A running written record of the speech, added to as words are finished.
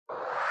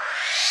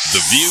The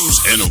views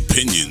and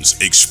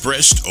opinions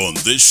expressed on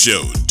this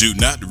show do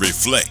not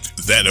reflect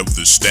that of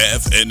the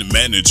staff and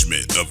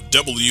management of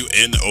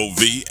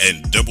WNOV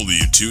and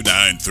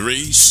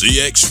W293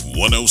 CX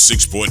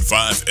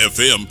 106.5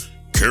 FM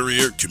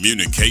Courier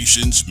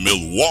Communications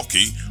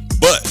Milwaukee,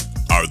 but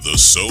are the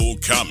sole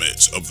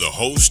comments of the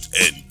host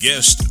and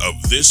guest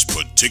of this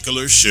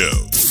particular show.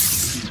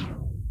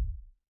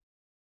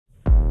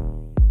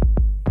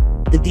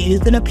 The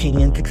views and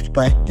opinions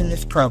expressed in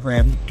this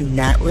program do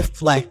not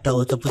reflect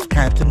those of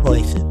Wisconsin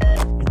Voices.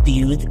 The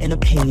views and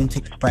opinions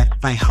expressed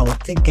by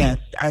hosts and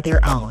guests are their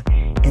own,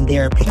 and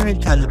their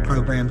appearance on the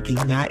program do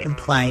not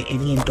imply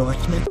any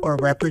endorsement or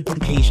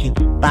representation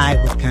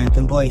by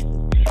Wisconsin Voices.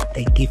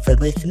 Thank you for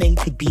listening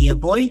to Be a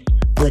Voice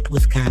with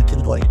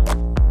Wisconsin Voices.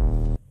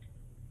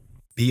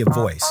 Be a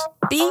voice.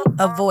 Be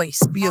a voice.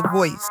 Be a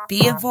voice.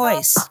 Be a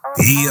voice.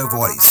 Be a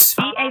voice.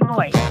 Be a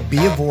voice.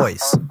 Be a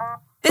voice.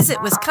 Visit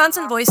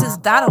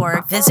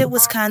WisconsinVoices.org. Visit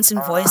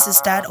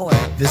WisconsinVoices.org.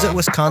 Visit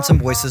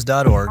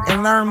WisconsinVoices.org.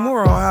 And learn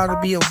more on how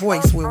to be a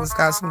voice with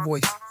Wisconsin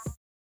Voice.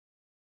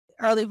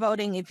 Early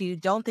voting, if you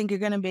don't think you're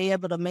going to be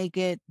able to make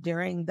it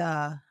during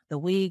the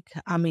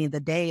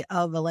day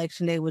of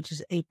Election Day, which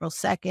is April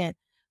 2nd,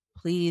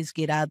 please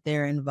get out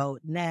there and vote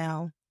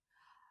now.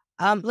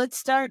 Let's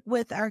start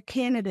with our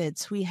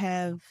candidates. We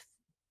have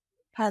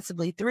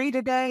possibly 3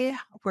 today.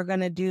 We're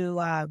going to do,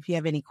 if you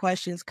have any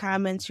questions,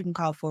 comments, you can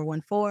call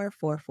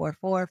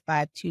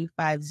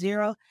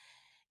 414-444-5250.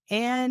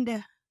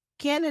 And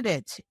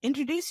candidates,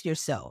 introduce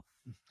yourself.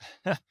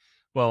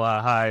 Well,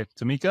 hi,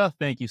 Tamika.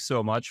 Thank you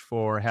so much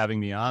for having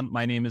me on.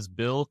 My name is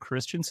Bill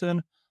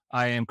Christianson.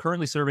 I am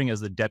currently serving as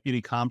the Deputy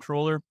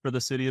Comptroller for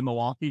the City of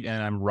Milwaukee,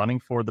 and I'm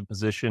running for the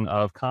position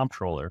of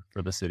Comptroller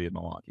for the City of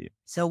Milwaukee.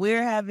 So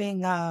we're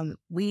having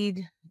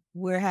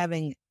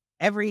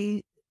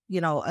every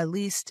at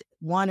least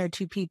 1 or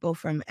 2 people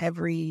from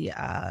every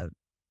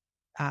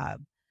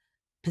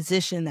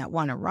position that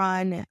want to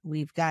run.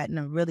 We've gotten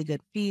a really good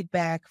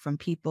feedback from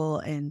people,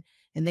 and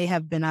they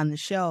have been on the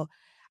show.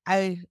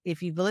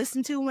 If you've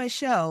listened to my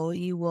show,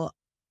 you will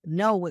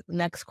know what the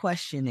next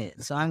question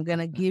is. So I'm going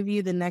to give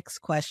you the next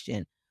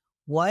question.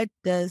 What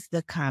does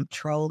the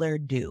comptroller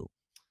do?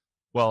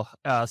 Well,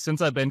 since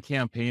I've been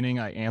campaigning,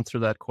 I answer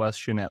that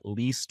question at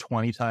least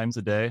 20 times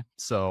a day.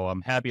 So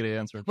I'm happy to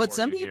answer it. But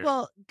some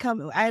people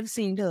I've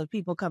seen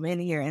people come in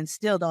here and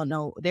still don't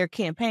know. They're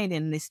campaigning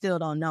and they still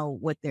don't know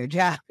what their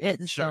job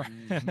is. Sure.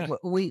 So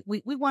we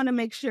want to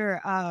make sure,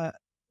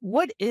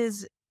 what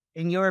is,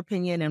 in your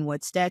opinion, and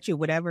what statute,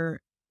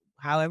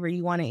 however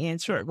you want to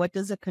answer, Sure. What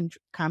does a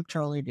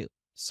comptroller do?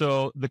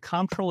 So the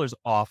comptroller's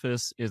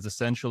office is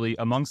essentially,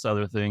 amongst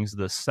other things,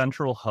 the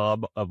central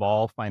hub of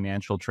all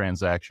financial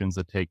transactions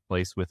that take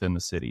place within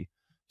the city.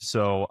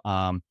 So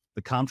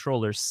the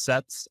comptroller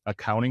sets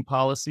accounting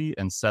policy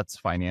and sets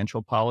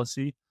financial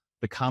policy.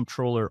 The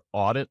comptroller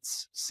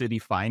audits city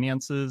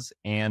finances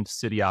and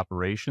city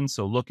operations.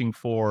 So looking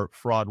for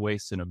fraud,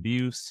 waste, and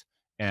abuse,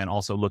 and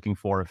also looking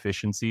for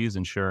efficiencies,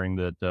 ensuring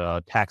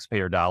that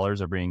taxpayer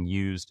dollars are being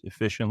used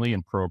efficiently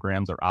and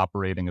programs are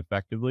operating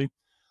effectively.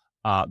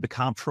 The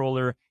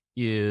comptroller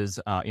is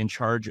in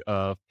charge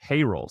of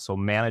payroll, so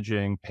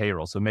managing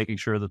payroll, so making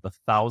sure that the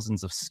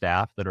thousands of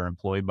staff that are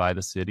employed by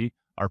the city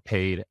are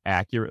paid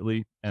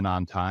accurately and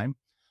on time.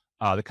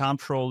 The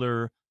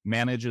comptroller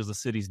manages the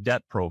city's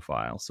debt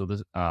profile, so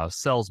this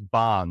sells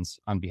bonds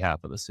on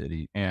behalf of the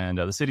city, and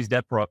the city's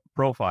debt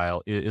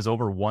profile is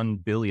over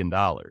 $1 billion.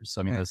 I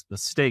mean, the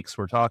stakes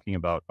we're talking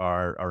about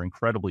are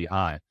incredibly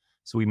high.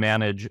 So we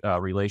manage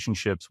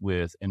relationships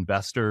with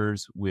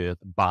investors, with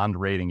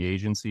bond rating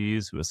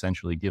agencies who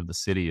essentially give the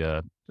city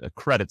a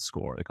credit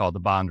score. They call it the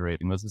bond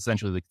rating. That's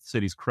essentially the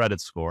city's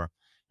credit score.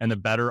 And the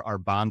better our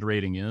bond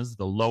rating is,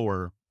 the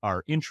lower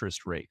our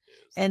interest rate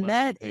is. And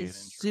that is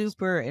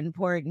super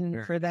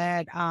important for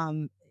that.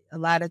 A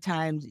lot of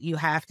times you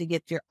have to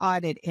get your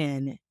audit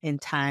in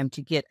time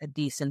to get a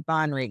decent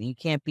bond rating. You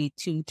can't be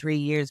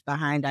 2-3 years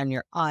behind on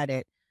your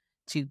audit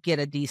to get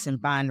a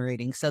decent bond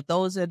rating. So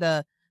those are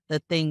the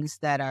things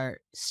that are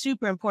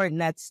super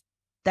important.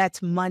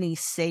 That's money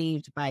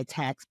saved by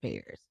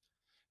taxpayers.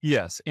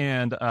 Yes.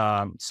 And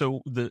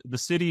so the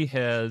city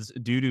has,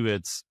 due to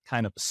its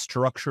kind of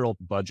structural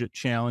budget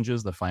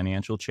challenges, the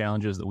financial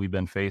challenges that we've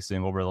been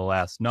facing over the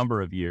last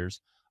number of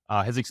years,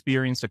 has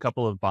experienced a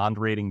couple of bond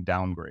rating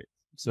downgrades.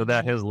 So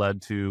that has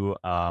led to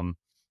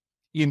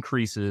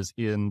increases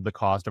in the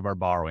cost of our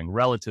borrowing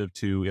relative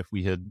to if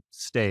we had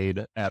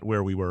stayed at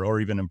where we were or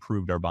even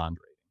improved our bond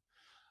rating.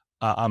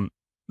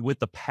 With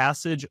the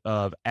passage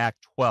of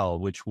Act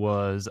 12, which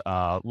was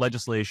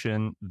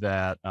legislation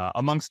that,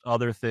 amongst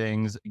other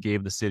things,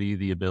 gave the city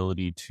the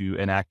ability to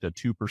enact a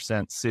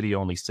 2%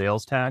 city-only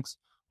sales tax,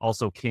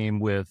 also came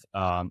with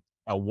a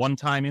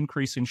one-time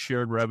increase in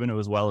shared revenue,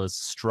 as well as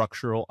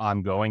structural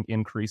ongoing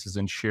increases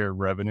in shared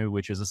revenue,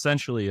 which is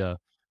essentially a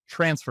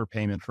transfer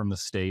payment from the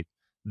state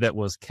that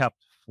was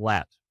kept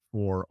flat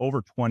for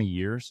over 20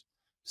 years.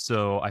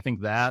 So I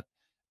think that,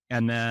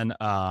 and then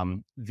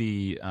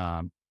the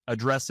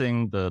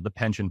addressing the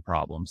pension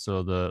problem.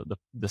 So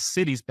the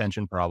city's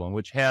pension problem,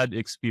 which had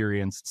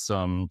experienced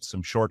some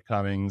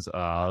shortcomings,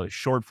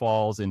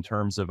 shortfalls in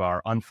terms of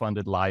our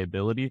unfunded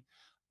liability.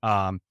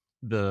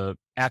 The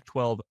Act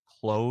 12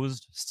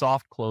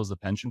 soft closed the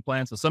pension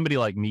plan. So somebody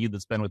like me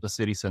that's been with the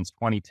city since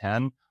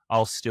 2010,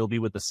 I'll still be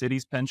with the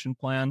city's pension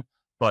plan.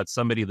 But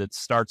somebody that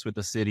starts with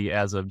the city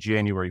as of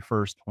January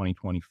 1st,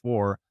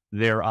 2024,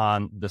 they're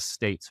on the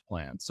state's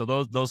plan. So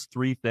those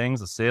three things,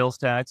 the sales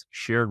tax,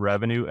 shared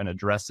revenue, and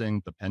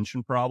addressing the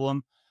pension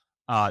problem,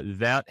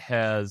 that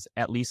has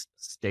at least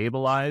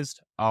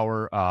stabilized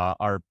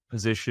our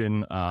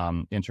position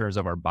in terms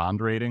of our bond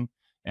rating.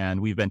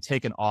 And we've been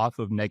taken off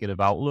of negative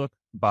outlook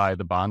by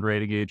the bond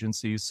rating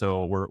agencies.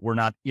 So we're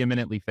not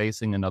imminently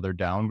facing another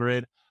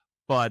downgrade.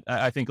 But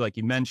I think, like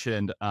you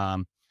mentioned,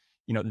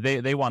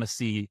 they want to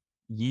see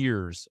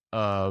years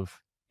of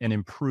an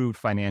improved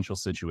financial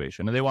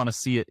situation, and they want to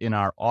see it in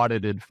our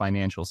audited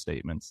financial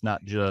statements,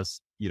 not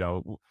just,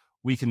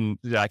 I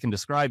can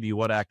describe you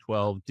what Act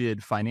 12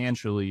 did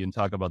financially and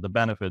talk about the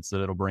benefits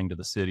that it'll bring to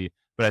the city.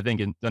 But I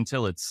think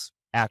until it's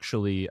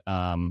actually,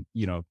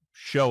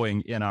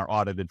 showing in our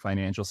audited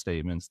financial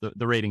statements,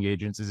 the rating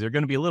agencies are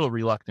going to be a little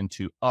reluctant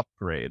to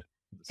upgrade.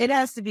 It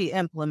has to be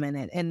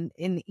implemented. And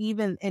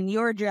even in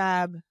your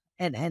job,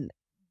 and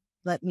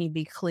let me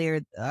be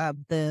clear,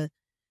 the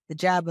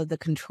job of the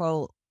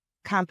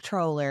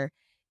comptroller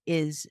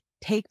is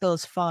take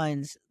those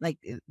funds. Like,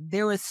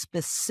 there was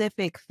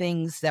specific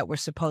things that were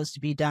supposed to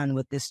be done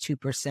with this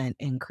 2%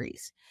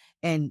 increase.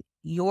 And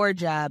your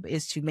job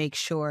is to make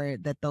sure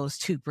that those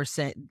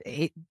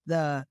 2%,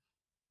 the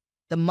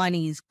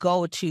monies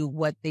go to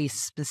what they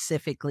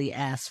specifically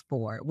asked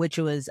for, which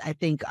was, I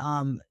think,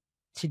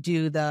 to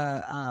do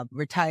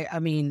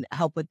the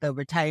help with the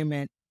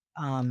retirement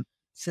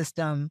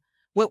system.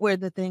 What were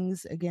the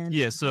things again?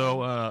 Yeah,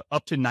 so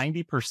up to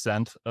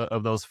 90%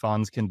 of those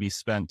funds can be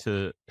spent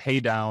to pay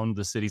down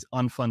the city's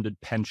unfunded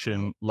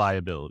pension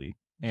liability.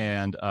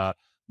 And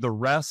the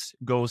rest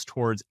goes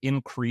towards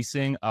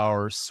increasing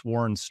our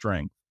sworn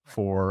strength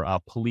for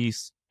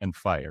police and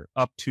fire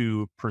up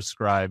to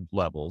prescribed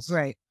levels.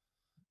 Right.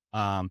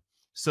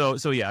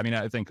 So yeah,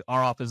 I think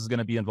our office is going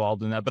to be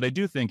involved in that, but I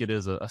do think it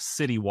is a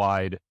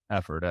citywide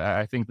effort.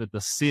 I think that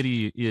the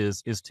city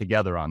is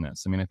together on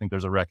this. I think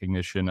there's a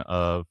recognition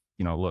of,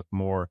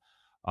 more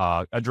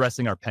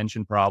addressing our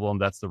pension problem.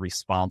 That's the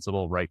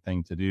responsible right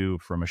thing to do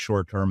from a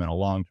short-term and a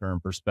long-term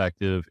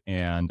perspective.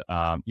 And,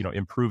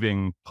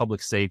 improving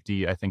public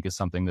safety, I think, is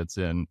something that's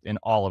in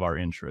all of our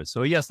interests.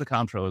 So yes, the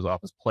Comptroller's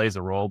office plays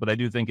a role, but I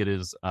do think it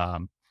is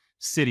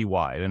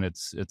citywide, and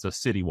it's a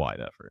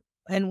citywide effort.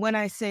 And when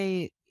I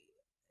say,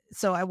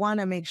 so I want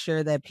to make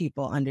sure that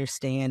people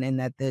understand and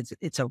that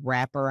it's a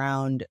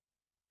wraparound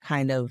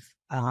kind of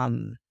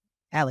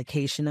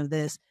allocation of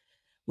this.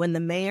 When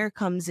the mayor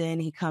comes in,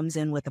 he comes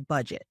in with a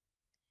budget.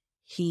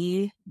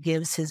 He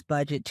gives his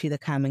budget to the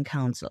Common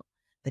Council.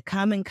 The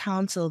Common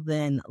Council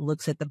then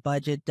looks at the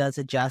budget, does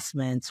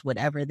adjustments,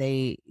 whatever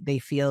they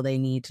feel they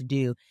need to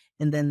do,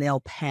 and then they'll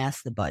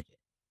pass the budget.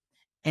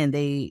 And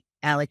they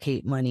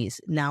allocate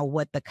monies. Now,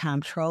 what the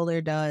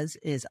comptroller does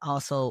is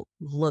also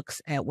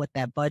looks at what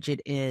that budget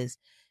is,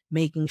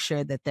 making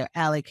sure that they're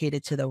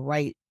allocated to the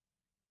right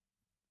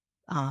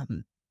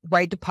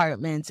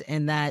departments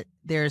and that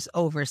there's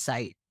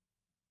oversight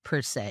per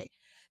se.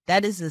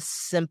 That is a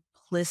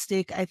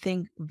simplistic, I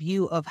think,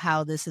 view of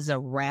how this is a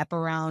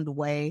wraparound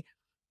way.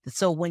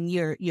 So when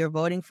you're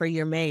voting for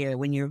your mayor,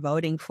 when you're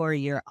voting for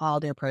your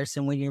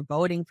alderperson, when you're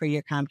voting for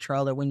your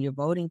comptroller, when you're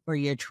voting for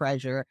your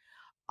treasurer,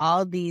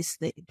 all these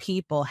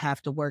people have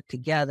to work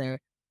together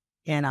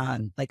in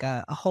like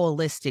a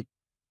holistic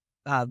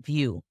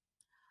view.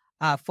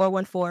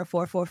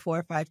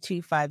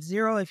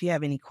 414-444-5250 if you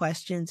have any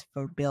questions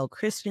for Bill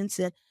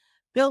Christianson.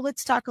 Bill,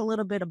 let's talk a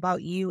little bit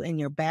about you and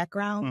your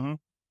background.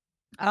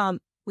 Mm-hmm.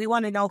 We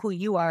want to know who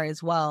you are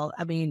as well.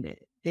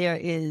 There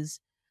is,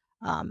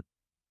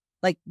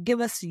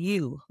 give us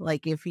you,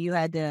 if you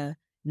had to,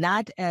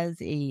 not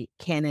as a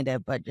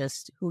candidate, but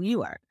just who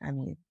you are.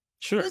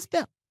 Sure. Who's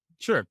Bill?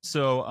 Sure.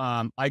 So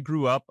I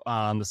grew up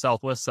on the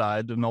southwest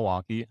side of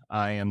Milwaukee.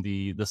 I am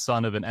the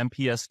son of an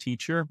MPS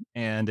teacher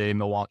and a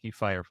Milwaukee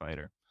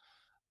firefighter.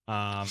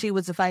 She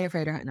was a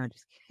firefighter. No,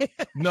 just kidding.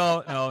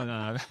 No.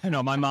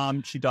 My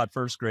mom, she taught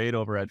first grade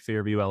over at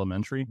Fairview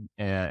Elementary,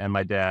 and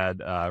my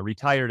dad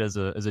retired as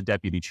a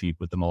deputy chief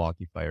with the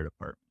Milwaukee Fire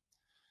Department.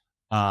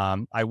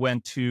 I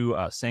went to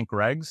St.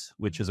 Greg's,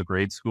 which is a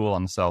grade school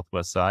on the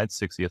southwest side,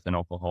 60th in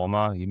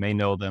Oklahoma. You may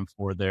know them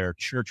for their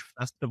church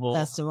festival.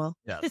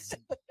 Yes.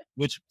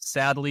 Which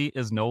sadly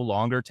is no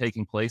longer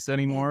taking place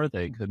anymore.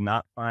 They could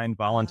not find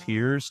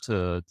volunteers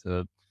to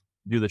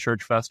do the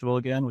church festival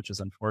again, which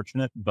is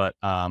unfortunate. But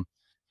and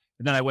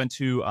then I went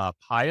to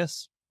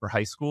Pius for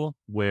high school,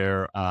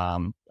 where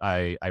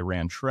I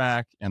ran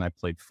track and I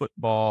played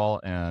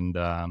football, and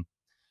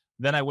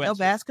then I went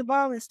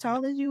basketball as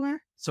tall as you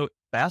are. So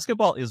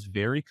basketball is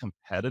very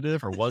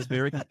competitive, or was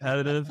very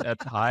competitive at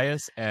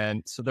Pius,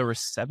 and so there were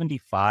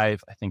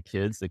 75, I think,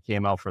 kids that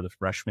came out for the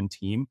freshman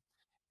team.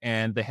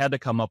 and they had to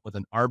come up with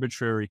an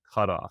arbitrary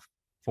cutoff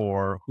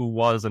for who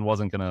was and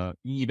wasn't going to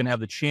even have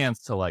the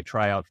chance to like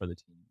try out for the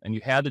team. And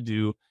you had to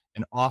do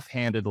an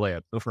offhanded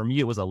layup. So for me,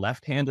 it was a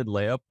left-handed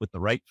layup with the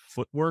right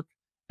footwork.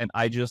 And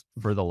I just,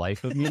 for the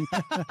life of me,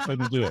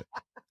 couldn't do it.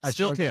 I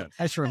still can't.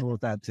 I struggle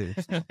with that too.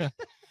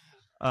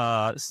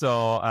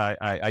 So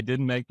I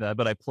didn't make that,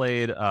 but I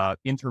played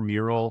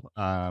intramural.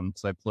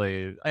 So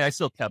I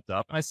still kept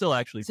up, and I still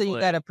actually So you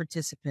got a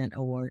participant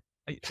award.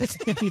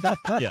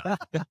 yeah,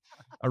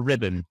 a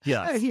ribbon.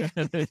 Yeah.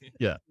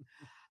 Yeah.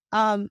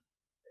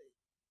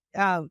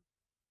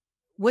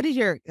 What is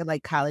your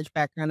like college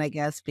background, I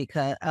guess,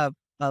 because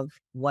of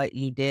what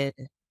you did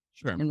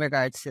Sure. in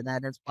regards to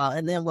that as well,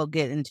 and then we'll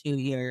get into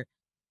your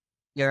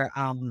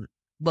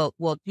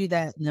we'll do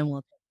that, and then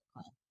we'll.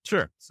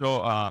 Sure.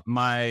 So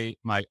my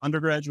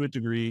undergraduate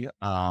degree,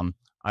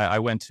 I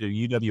went to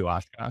UW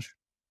Oshkosh,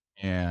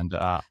 and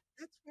That's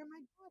where my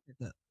daughter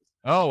goes.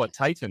 oh, at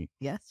Titan.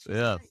 Yes.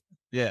 Yeah.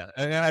 Yeah.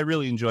 And I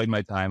really enjoyed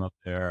my time up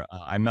there.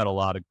 I met a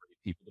lot of great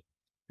people.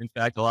 In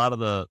fact, a lot of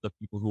the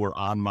people who were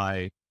on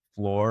my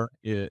floor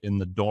in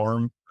the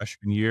dorm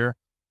freshman year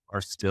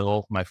are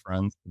still my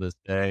friends to this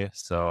day.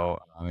 So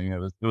I mean,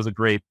 it was a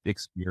great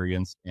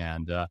experience.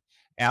 And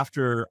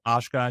after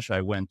Oshkosh,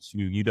 I went to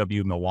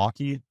UW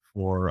Milwaukee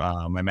for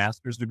my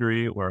master's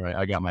degree, where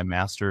I got my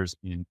master's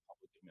in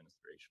public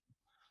administration.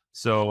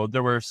 So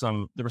there was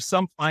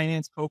some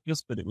finance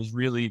focus, but it was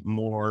really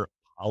more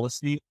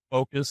policy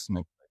focused.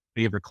 My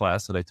favorite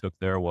class that I took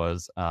there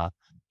was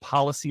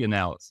policy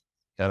analysis.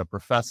 I had a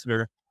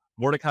professor,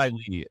 Mordecai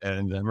Lee,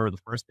 and I remember the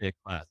first day of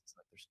class, it's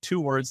like, there's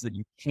two words that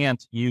you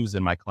can't use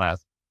in my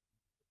class.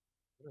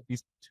 What are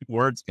these two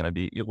words going to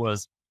be? It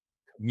was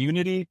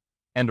community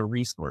and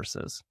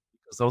resources,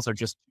 because those are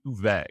just too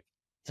vague.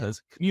 It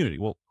says community.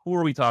 Well, who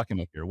are we talking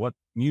about here? What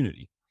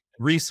community?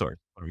 Resource.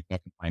 Are we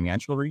talking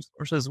financial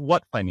resources?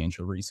 What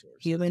financial resources?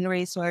 Human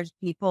resource,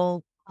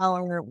 people,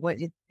 power,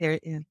 there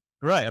is.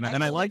 Right. And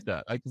I like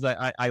that, because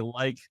I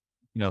like,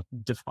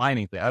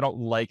 defining things. I don't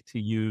like to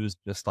use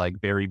just like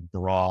very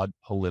broad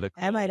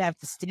political. I might have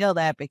to steal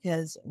that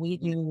because we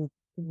do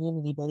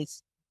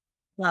community-based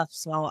stuff.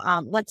 So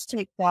let's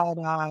take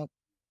that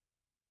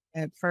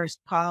at first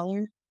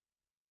caller.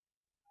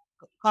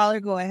 Caller,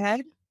 go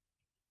ahead.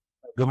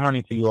 Good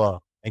morning to you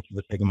all. Thank you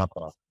for taking my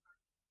call.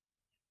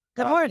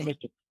 Good morning.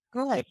 Mr.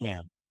 Go ahead. Yes,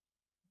 ma'am.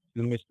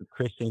 To Mr.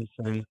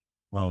 Christianson,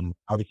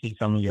 I received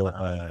some of your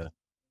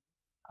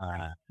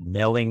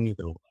mailings,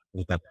 or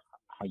is that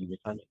how you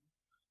return it?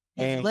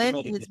 Is lit?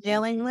 Is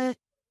mailing lit?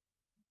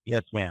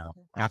 Yes, ma'am.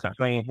 After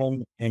saying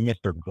him and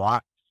Mr.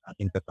 Glock, I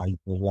think that's how you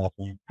say his last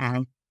name.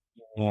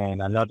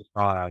 And I noticed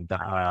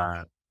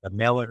the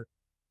mailer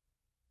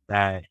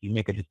that you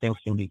make a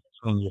distinction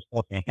between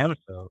yourself and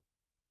himself,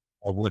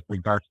 or with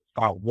regards to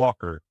Scott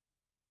Walker.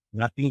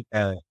 And I think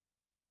that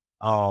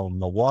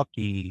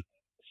Milwaukee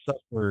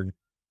suffered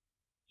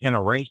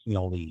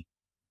generationally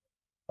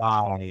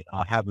by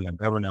having a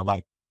governor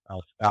like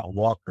Scott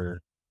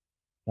Walker.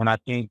 And I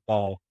think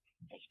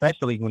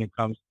especially when it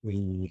comes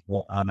to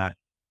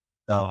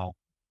the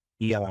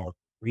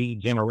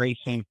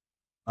regeneration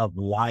of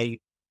life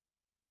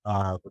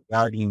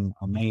regarding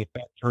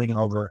manufacturing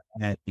over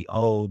at the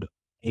old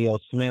A.L.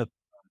 Smith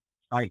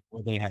site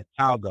where they had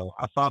Talgo.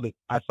 I saw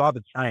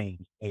the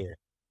change there.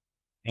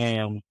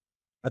 And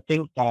I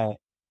think that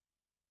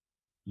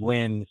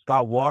when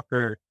Scott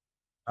Walker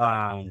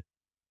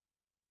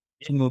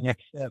didn't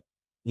accept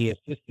the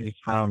assistance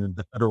from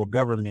the federal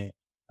government,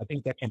 I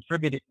think that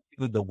contributed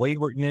to the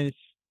waywardness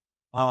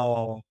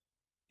of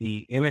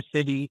the inner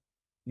city.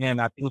 And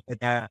I think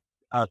that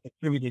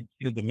contributed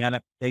to the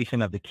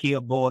manifestation of the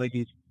Kia boys,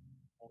 people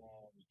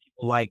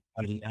like,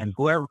 and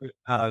whoever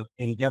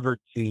endeavored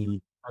to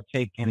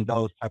partake in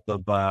those type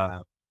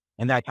of,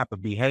 in that type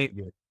of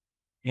behavior.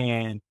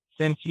 And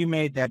since you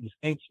made that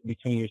distinction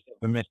between yourself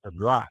and Mr.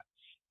 Grotz,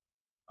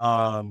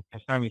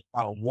 concerning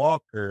Scott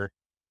Walker,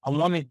 I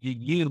wanted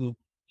you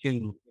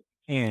to,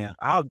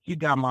 you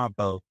got my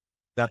vote.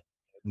 That's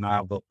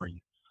my vote for you.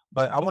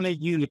 But I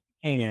wanted you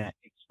to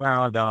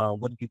expound on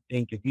what you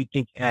think, if you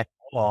think at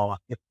all,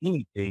 if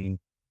anything,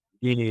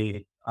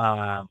 did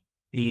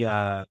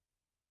the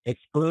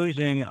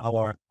exclusion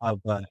of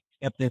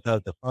acceptance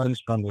of the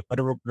funds from the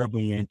federal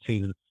government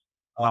to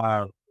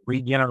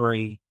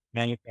regenerate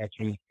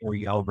manufacturing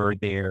area over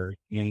there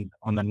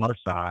on the north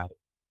side,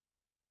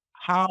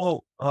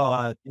 how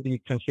did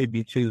it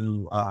contribute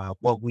to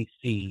what we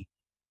see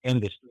in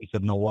the streets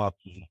of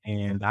Milwaukee?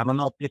 And I don't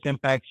know if this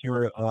impacts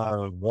your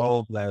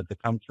role as the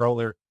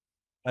Comptroller,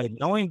 but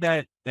knowing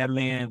that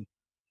man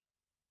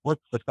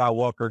works for Scott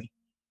Walker,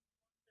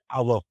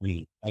 I'll vote for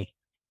you.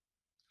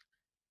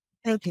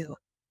 Thank you.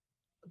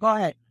 Go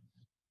ahead.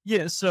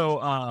 Yeah. So,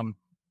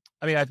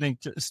 I think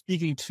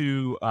speaking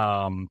to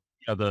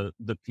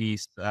the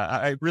piece,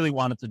 I really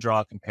wanted to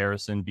draw a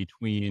comparison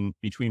between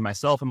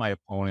myself and my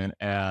opponent.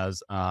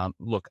 As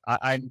look,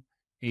 I'm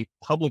a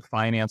public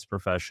finance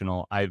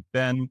professional. I've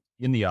been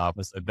in the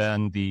office. I've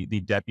been the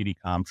deputy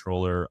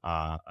comptroller.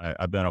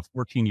 I've been a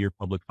 14-year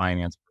public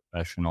finance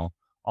professional.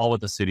 all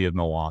with the city of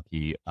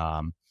Milwaukee.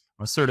 I'm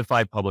a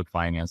certified public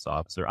finance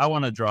officer. I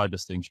want to draw a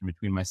distinction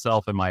between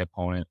myself and my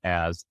opponent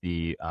as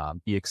the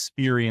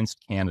experienced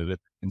candidate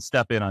who can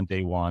step in on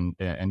day one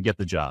and get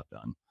the job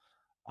done.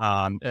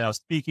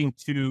 Speaking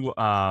to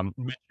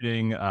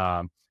mentioning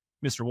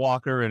Mr.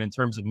 Walker, and in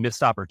terms of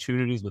missed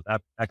opportunities with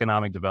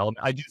economic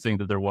development, I do think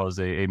that there was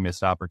a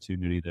missed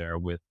opportunity there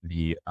with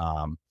the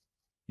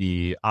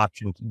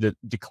option,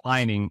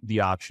 declining the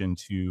option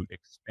to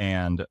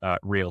expand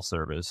rail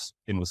service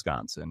in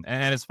Wisconsin.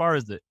 And as far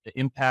as the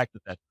impact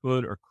that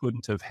could or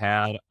couldn't have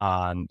had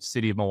on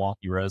city of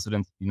Milwaukee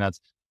residents, I mean,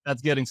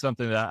 that's getting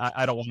something that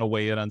I don't want to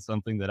weigh in on,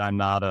 something that I'm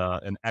not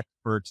an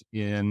expert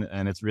in,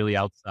 and it's really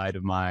outside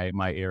of my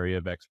area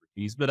of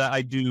expertise. But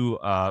I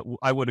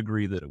would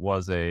agree that it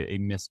was a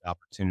missed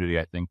opportunity,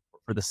 I think,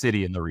 for the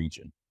city and the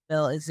region.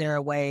 Bill, is there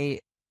a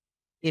way,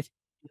 is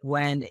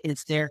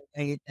there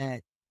a way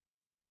that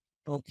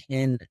people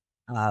can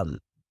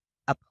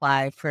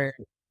apply for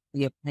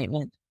the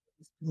appointment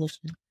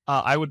position?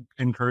 I would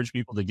encourage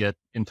people to get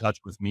in touch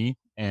with me,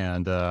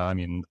 and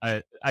I'm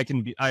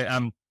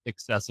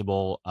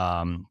accessible.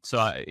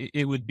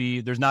 It would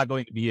be, there's not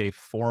going to be a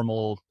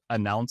formal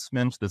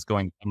announcement that's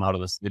going to come out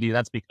of the city.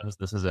 That's because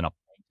this is an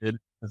appointed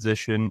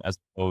position as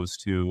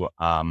opposed to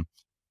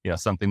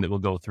something that will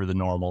go through the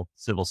normal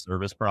civil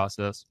service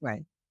process.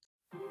 Right.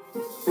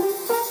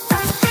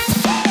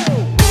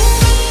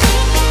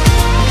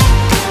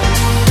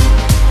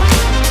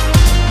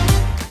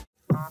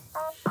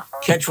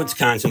 Catch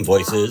Wisconsin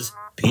Voices,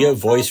 Be a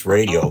Voice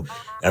Radio,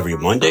 every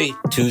Monday,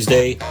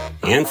 Tuesday,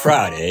 and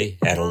Friday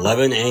at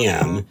 11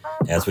 a.m.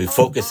 as we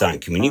focus on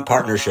community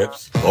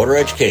partnerships, voter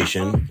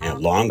education, and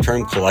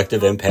long-term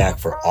collective impact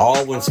for all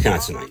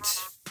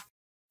Wisconsinites.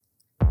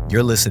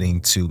 You're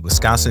listening to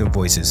Wisconsin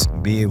Voices,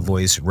 Be a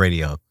Voice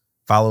Radio.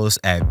 Follow us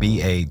at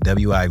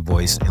BAWI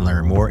Voice and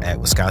learn more at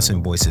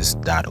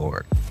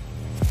wisconsinvoices.org.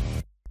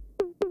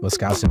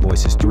 Wisconsin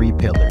Voices 3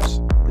 pillars: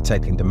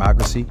 protecting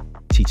democracy,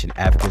 teaching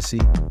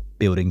advocacy,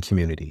 building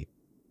community.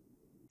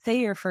 Say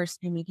your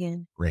first name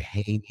again.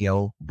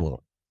 Rayhainio.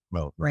 Well,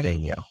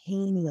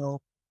 Rayhainio.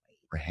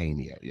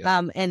 Rayhainio,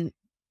 yeah.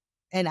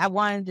 And I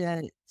wanted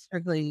to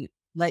strictly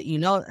let you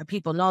know,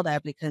 people know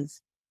that,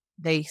 because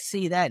they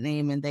see that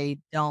name and they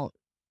don't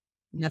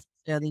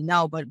necessarily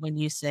know. But when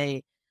you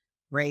say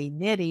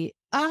Rayhainio,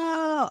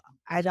 oh,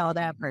 I know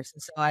that person.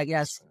 So I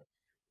guess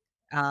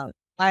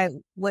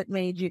what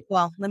made you?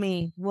 Well,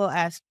 we'll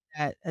ask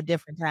at a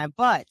different time.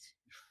 But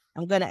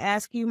I'm going to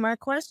ask you my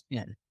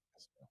question.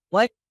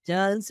 What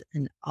does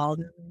an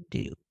alderman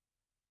do?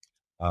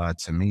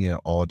 To me, an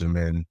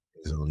alderman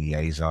is a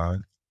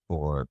liaison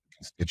for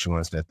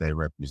constituents that they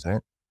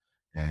represent,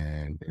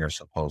 and they're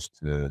supposed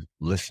to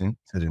listen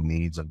to the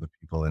needs of the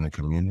people in the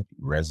community,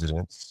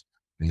 residents,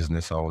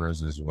 business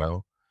owners as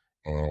well.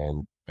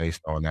 And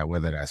based on that,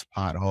 whether that's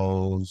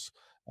potholes,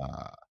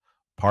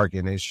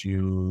 parking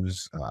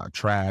issues,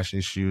 trash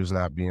issues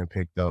not being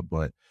picked up,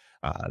 but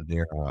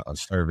they're a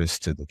service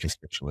to the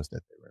constituents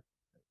that they represent.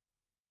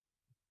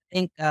 I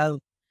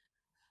think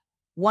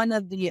one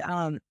of the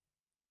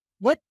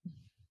what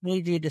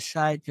made you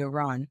decide to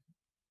run?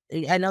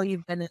 I know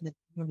you've been in the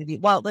community.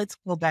 Well, let's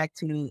go back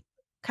to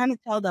kind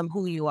of tell them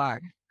who you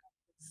are.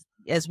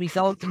 As we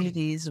go through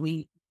these,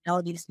 we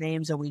know these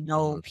names, or we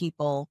know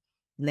people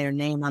and their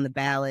name on the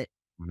ballot,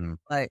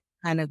 but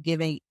kind of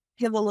give a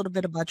little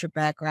bit about your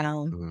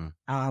background,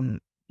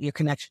 your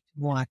connection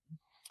to Milwaukee.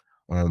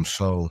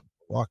 So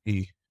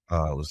Milwaukee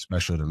was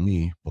special to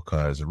me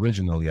because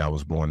originally I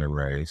was born and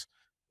raised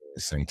in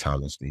St.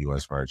 Thomas, the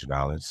U.S. Virgin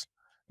Islands.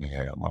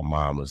 And my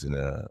mom was in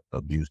an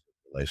abusive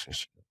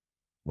relationship.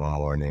 One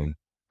morning,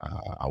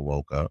 I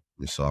woke up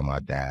and saw my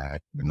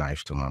dad, the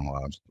knife to my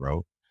mom's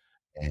throat.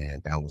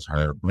 And that was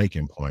her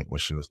breaking point, where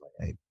she was like,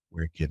 hey,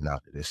 we're getting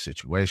out of this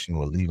situation.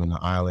 We're leaving the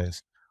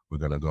islands. We're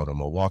going to go to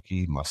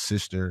Milwaukee. My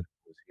sister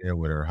was here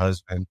with her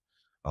husband.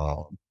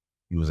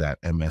 He was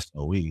at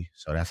MSOE.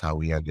 So that's how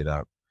we ended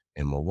up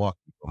in Milwaukee.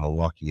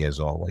 Milwaukee has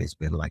always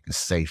been like a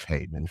safe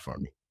haven for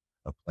me,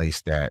 a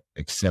place that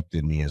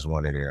accepted me as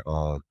one of their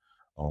own.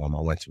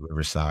 I went to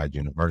Riverside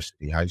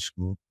University High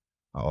School.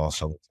 I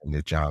also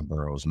attended John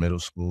Burroughs Middle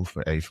School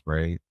for 8th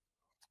grade.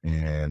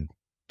 And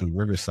through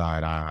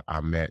Riverside,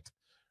 I met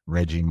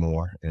Reggie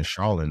Moore and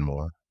Charlene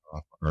Moore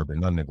of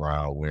Urban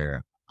Underground,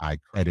 where I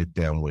credit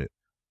them with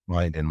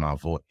finding my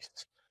voice.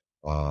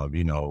 A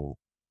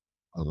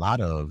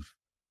lot of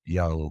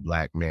young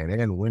Black men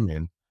and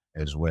women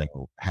as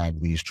well have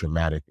these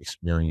traumatic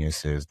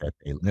experiences that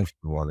they live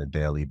through on a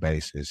daily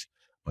basis,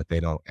 but they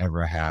don't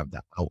ever have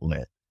the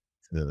outlet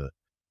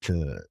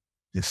to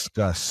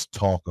discuss,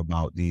 talk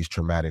about these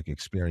traumatic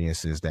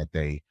experiences that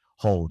they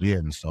hold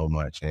in so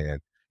much. And,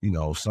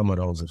 some of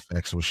those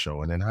effects were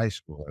showing in high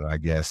school. And I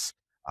guess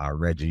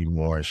Reggie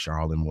Moore and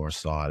Charlotte Moore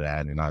saw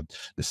that. And I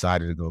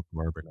decided to go to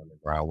Urban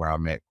Underground, where I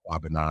met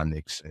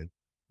Quabanonix and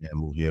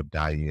Muhib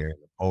Dyer in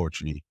the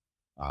poetry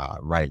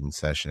writing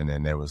session.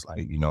 And there was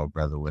like,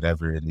 brother,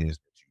 whatever it is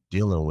that you're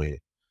dealing with,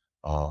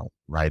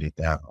 write it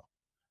down.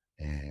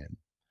 And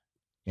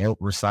Don't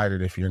recite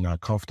it if you're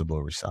not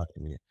comfortable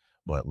reciting it,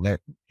 but let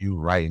you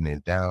writing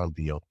it down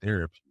be your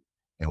therapy.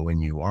 And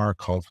when you are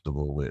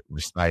comfortable with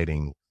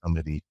reciting some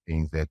of these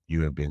things that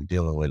you have been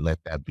dealing with, let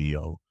that be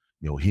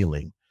your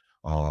healing.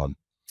 Um,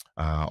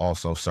 I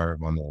also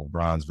serve on the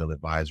Bronzeville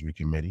Advisory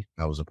Committee.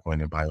 I was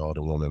appointed by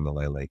Alderwoman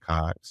Malele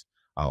Cox.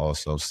 I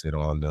also sit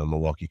on the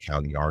Milwaukee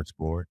County Arts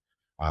Board.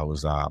 I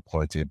was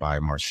appointed by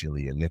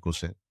Marshelia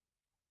Nicholson.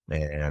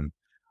 And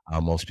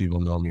most people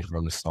know me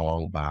from the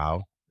song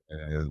Bow.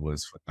 It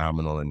was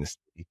phenomenal in the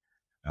city.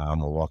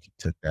 Milwaukee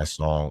took that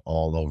song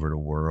all over the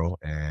world,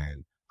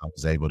 and I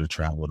was able to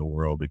travel the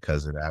world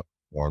because of that,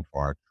 performed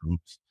for our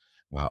troops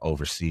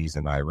overseas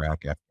in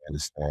Iraq,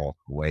 Afghanistan,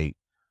 Kuwait,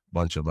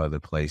 bunch of other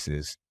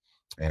places.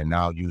 And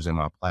now using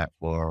my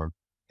platform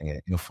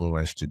and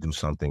influence to do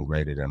something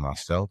greater than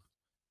myself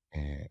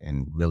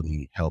and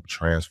really help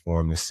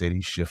transform the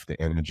city, shift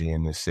the energy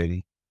in the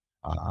city.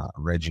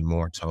 Reggie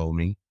Moore told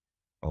me,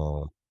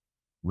 um,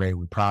 Ray,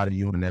 we're proud of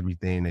you and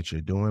everything that you're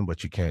doing,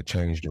 but you can't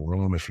change the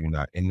room if you're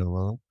not in the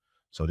room.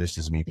 So this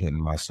is me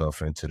putting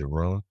myself into the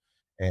room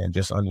and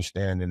just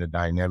understanding the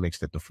dynamics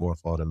that the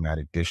Fourth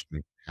Automatic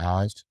District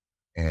has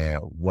and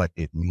what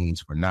it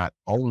means for not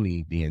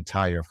only the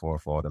entire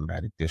Fourth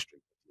Automatic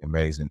District, the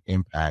amazing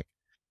impact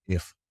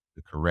if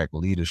the correct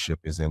leadership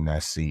is in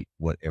that seat,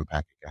 what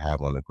impact it can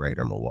have on the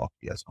greater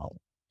Milwaukee as a whole.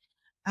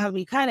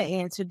 We kind of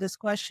answered this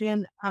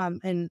question,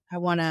 and I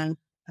want to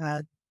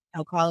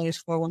our caller is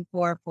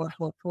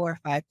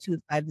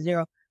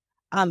 414-444-5250.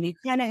 You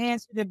kind of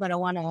answered it, but I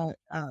want to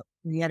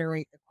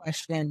reiterate the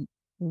question.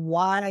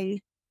 Why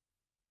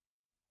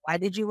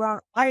did you run?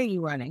 Why are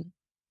you running?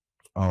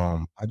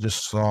 I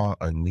just saw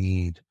a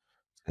need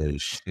to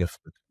shift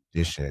the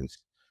conditions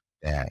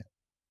that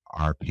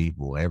our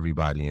people,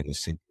 everybody in the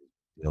city is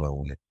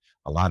dealing with.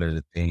 A lot of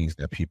the things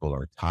that people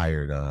are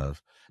tired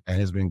of and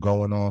has been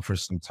going on for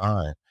some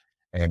time.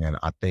 And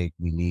I think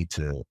we need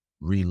to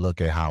relook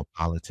at how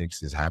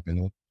politics is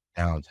happening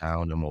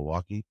downtown in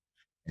Milwaukee.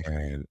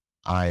 And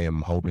I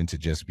am hoping to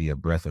just be a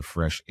breath of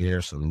fresh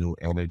air, some new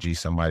energy,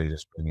 somebody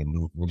that's bringing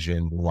new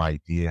vision, new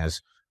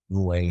ideas,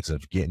 new ways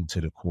of getting to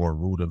the core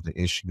root of the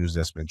issues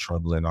that's been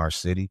troubling our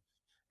city.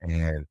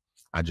 And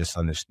I just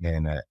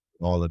understand that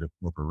all of the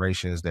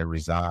corporations that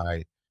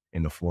reside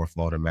in the Fourth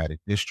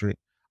Automatic District,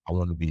 I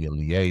want to be a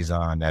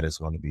liaison that is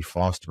going to be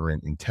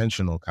fostering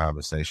intentional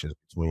conversations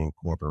between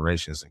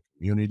corporations and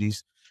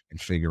communities and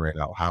figuring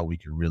out how we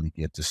can really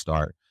get to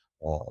start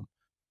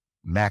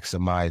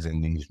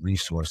maximizing these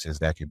resources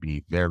that could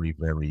be very,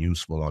 very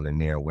useful on the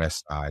near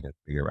west side and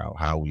figure out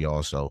how we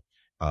also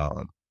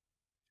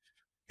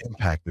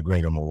impact the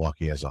greater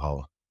Milwaukee as a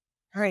whole.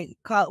 All right,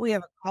 we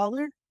have a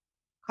caller.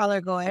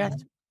 Caller, go ahead.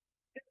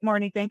 Good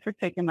morning. Thanks for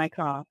taking my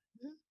call.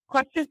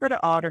 Question for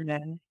the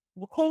alderman.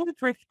 Who is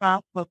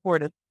responsible for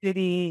the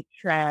city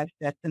trash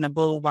that's in the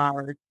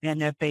boulevard,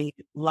 and if a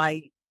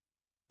light,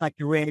 like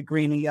the red,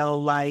 green, and yellow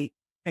light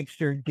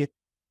fixture gets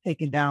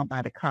taken down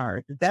by the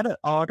cars? Is that an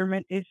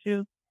alderman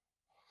issue?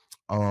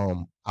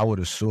 I would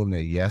assume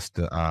that yes,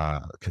 the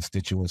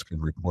constituents can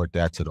report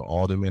that to the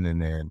alderman,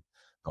 and then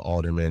the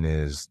alderman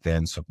is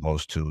then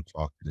supposed to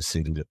talk to the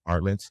city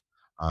departments.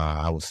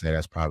 I would say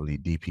that's probably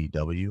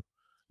DPW.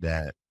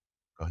 That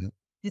go ahead.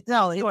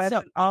 No, So as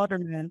an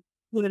alderman,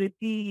 would it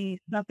be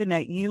something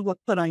that you would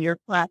put on your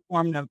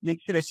platform to make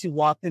sure that you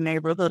walk the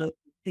neighborhood,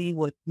 see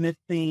what's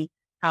missing,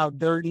 how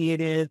dirty it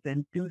is,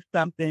 and do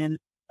something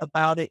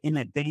about it in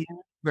advance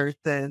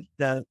versus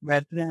the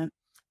resident?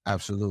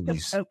 Absolutely.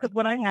 Because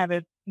what I have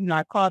is,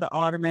 I call the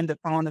alderman, the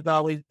phone is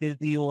always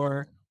busy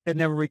or they're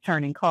never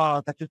returning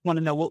calls. I just want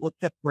to know what will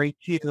separate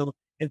you,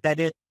 if that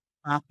is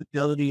a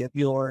responsibility of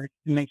yours,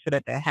 to make sure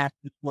that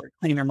happens for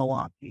cleaner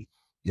Milwaukee.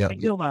 Yeah.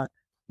 Thank you a lot.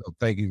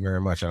 Thank you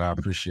very much, and I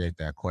appreciate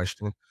that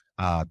question.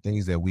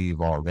 Things that we've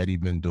already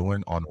been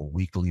doing on a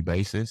weekly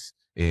basis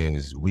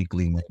is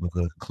weekly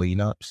neighborhood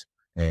cleanups.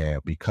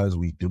 And because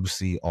we do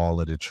see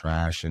all of the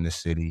trash in the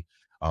city,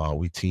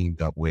 we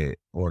teamed up with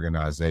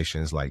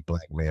organizations like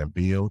Black Man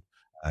Build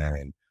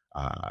and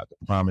the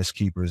Promise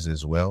Keepers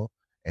as well.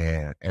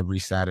 And every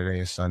Saturday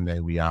and Sunday,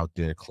 we out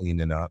there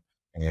cleaning up,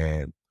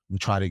 and we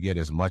try to get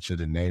as much of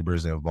the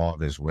neighbors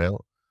involved as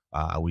well.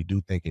 We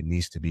do think it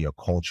needs to be a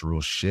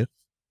cultural shift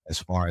as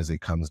far as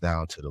it comes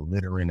down to the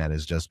littering that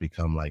has just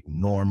become like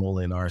normal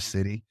in our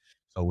city.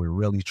 So we're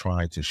really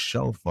trying to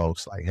show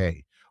folks like,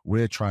 hey,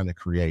 we're trying to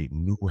create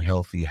new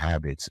healthy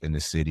habits in the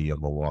city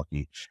of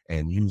Milwaukee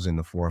and using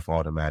the Fourth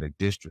Automatic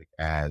District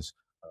as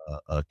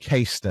a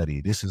case study.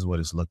 This is what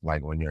it's looked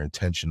like when you're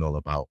intentional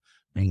about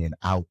being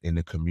out in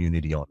the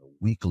community on a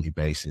weekly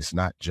basis,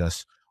 not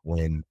just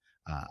when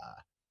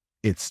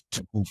it's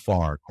too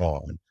far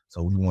gone.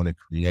 So we want to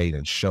create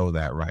and show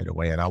that right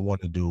away. And I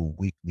want to do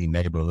weekly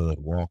neighborhood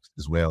walks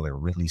as well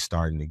and really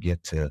starting to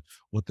get to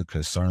what the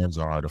concerns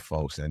are of the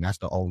folks. And that's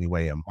the only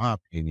way, in my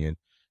opinion,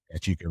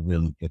 that you can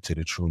really get to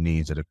the true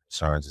needs of the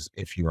concerns is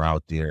if you're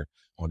out there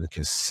on a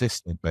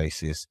consistent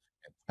basis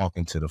and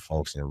talking to the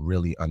folks and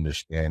really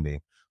understanding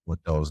what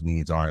those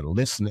needs are and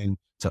listening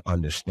to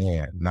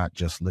understand, not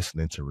just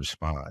listening to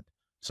respond.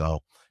 So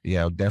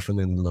yeah,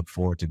 definitely look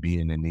forward to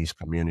being in these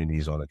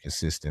communities on a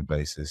consistent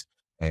basis.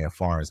 And as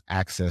far as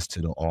access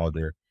to the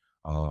alder,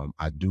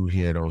 I do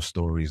hear those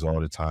stories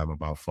all the time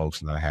about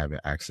folks not having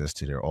access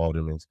to their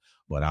aldermen.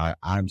 But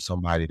I'm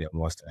somebody that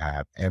wants to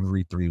have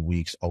every 3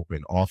 weeks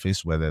open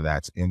office, whether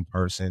that's in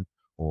person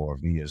or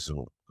via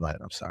Zoom. Go ahead,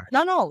 I'm sorry.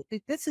 No,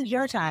 this is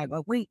your time.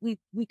 But we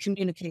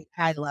communicate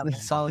high level,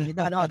 so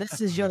no, this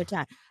is your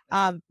time.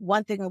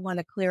 One thing I want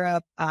to clear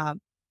up: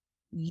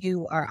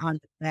 you are on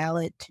the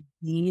ballot to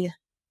be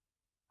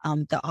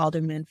the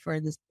alderman for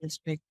this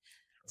district.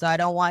 So I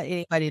don't want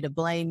anybody to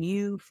blame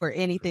you for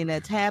anything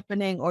that's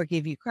happening or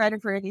give you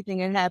credit for anything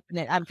that's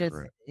happening.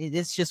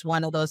 It's just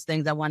one of those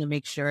things. I want to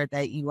make sure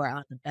that you are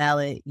on the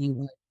ballot.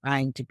 You are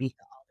trying to be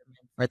the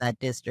alderman for that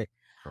district.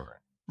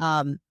 Correct.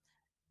 And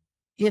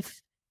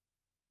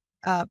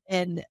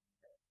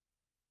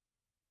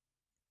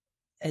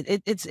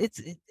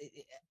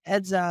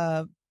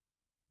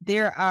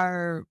there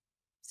are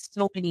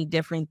so many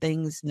different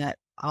things that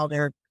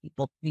alder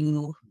people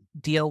do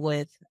deal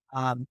with.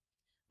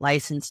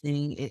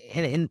 Licensing,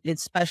 and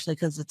especially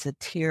because it's a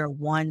tier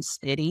 1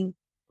 city,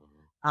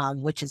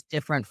 which is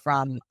different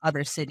from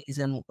other cities.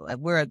 And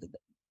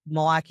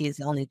Milwaukee is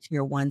the only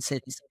tier 1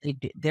 city. So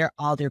their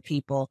alder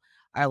people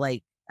are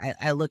like,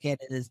 I look at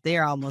it as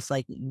they're almost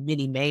like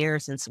mini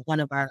mayors. And so one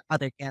of our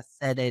other guests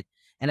said it,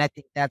 and I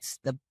think that's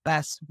the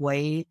best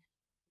way to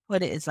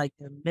put it. It's like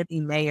the mini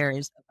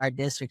mayors of our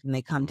district, and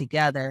they come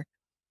together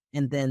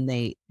and then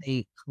they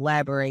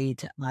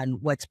collaborate on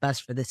what's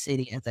best for the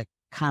city as a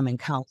common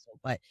council.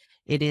 But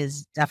it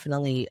is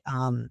definitely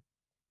a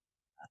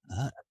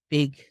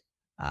big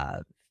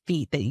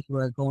feat that you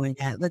are going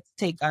at. Let's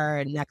take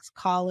our next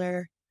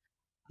caller.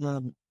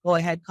 Go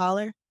ahead,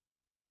 caller.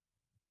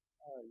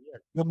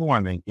 Yes. Good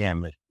morning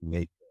again, Mr.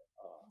 Nate.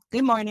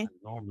 Good morning. I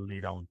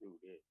normally don't do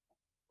this,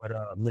 but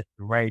Mr.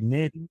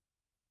 Rayhainio.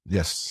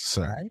 Yes,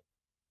 sir. Right?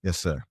 Yes,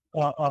 sir.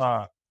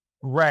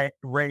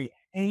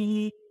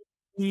 Rayhainio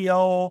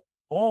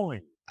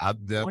Boynes.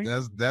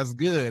 That's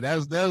good. That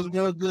was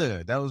real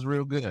good. That was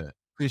real good.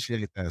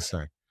 Appreciate that,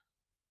 sir.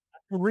 I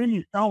can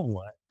read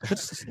somewhat. I'm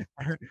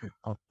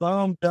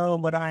some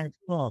dumb, but I ain't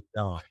some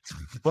dumb.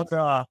 But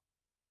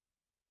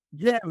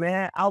yeah,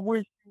 man, I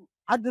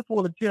just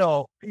want to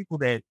tell people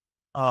that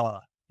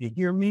you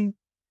hear me.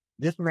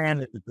 This man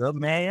is a good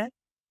man.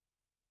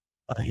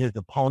 His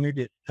opponent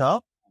is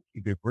tough.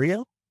 Keep it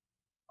real.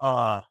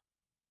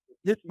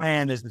 This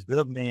man is a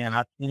good man.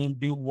 I seen him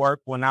do work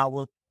when I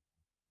was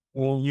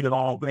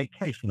on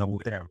vacation or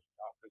whatever.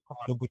 Call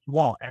it what you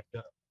want at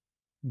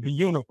the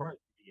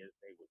university, as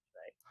they would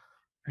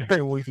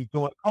say. We was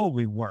doing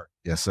COVID work.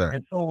 Yes, sir.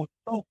 And so on and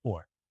so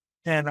forth.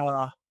 And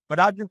but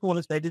I just want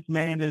to say this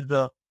man is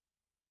a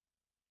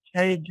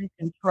change you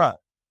can trust.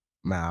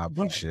 Man, I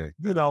appreciate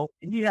it.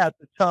 He has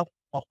a tough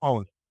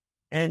opponent.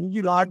 And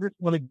I just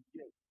want to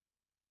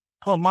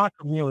put my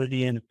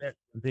community in the best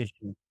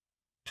position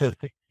to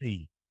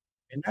succeed.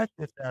 And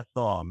that's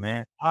all,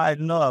 man. I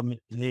love Mr.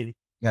 Nitty.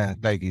 Yeah,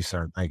 thank you,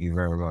 sir. Thank you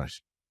very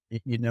much.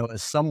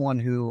 As someone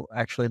who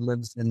actually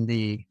lives in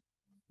the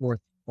 4th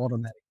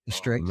automatic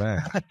district. Oh,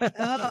 man.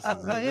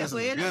 This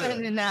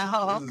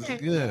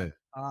is good.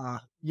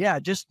 Yeah,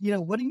 just,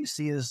 what do you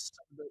see as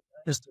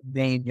just the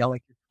main,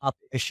 like the top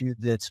issue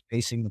that's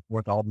facing the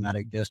 4th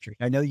automatic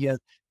district? I know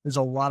there's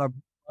a lot of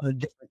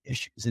different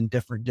issues in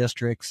different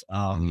districts.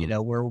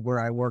 Where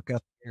I work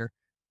up here,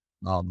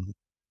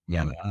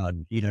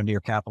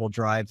 near Capitol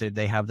Drive,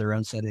 they have their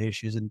own set of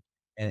issues, and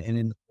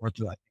in the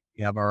 4th, I think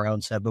we have our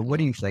own set. But what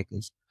do you think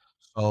is?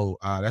 So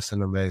that's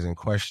an amazing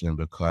question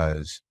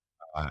because,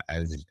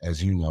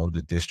 as you know,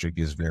 the district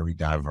is very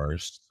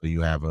diverse. So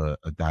you have a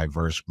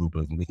diverse group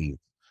of needs.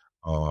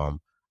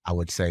 I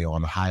would say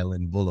on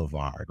Highland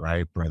Boulevard,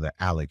 right? Brother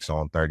Alex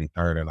on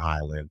 33rd and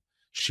Highland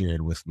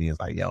shared with me, is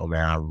like, yo,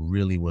 man, I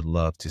really would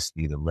love to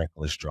see the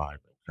reckless driving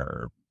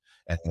curb.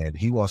 And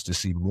he wants to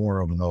see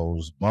more of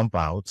those bump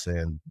outs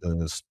and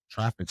the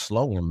traffic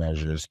slowing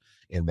measures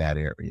in that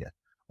area.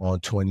 On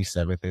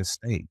 27th and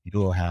State,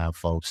 you'll have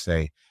folks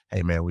say,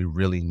 hey, man, we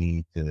really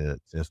need to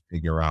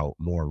figure out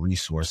more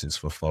resources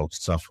for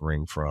folks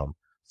suffering from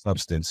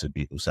substance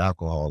abuse,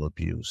 alcohol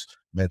abuse,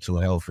 mental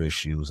health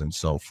issues, and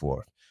so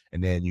forth.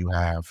 And then you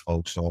have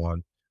folks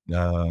on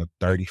the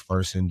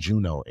 31st and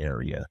Juneau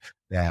area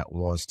that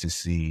wants to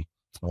see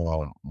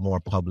more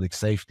public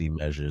safety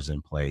measures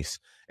in place.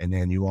 And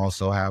then you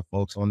also have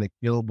folks on the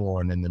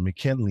Kilbourne and the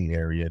McKinley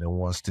area that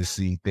wants to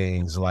see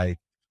things like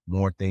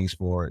more things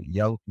for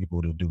young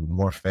people to do,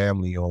 more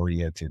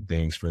family-oriented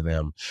things for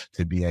them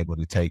to be able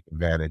to take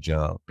advantage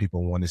of.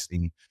 People want to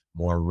see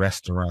more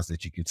restaurants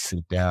that you could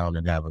sit down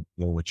and have a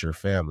meal with your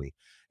family.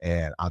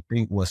 And I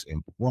think what's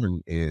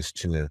important is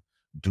to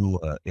do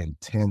an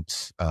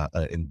intense,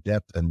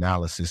 in-depth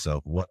analysis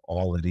of what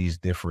all of these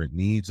different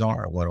needs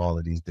are, what all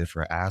of these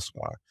different asks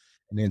are,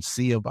 and then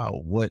see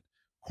about what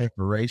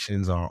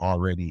corporations are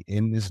already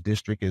in this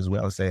district as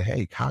well, and say,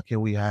 hey, how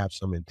can we have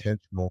some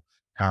intentional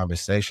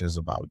conversations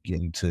about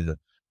getting to the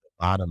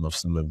bottom of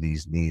some of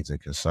these needs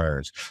and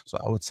concerns? So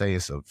I would say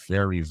it's a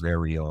very,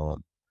 very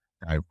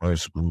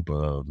diverse group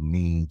of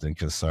needs and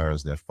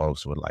concerns that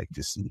folks would like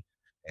to see.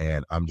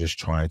 And I'm just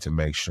trying to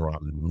make sure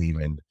I'm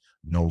leaving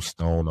no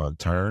stone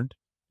unturned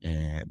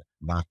and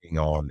knocking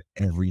on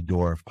every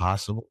door if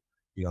possible.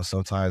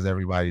 Sometimes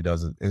everybody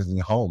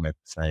isn't home at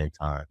the same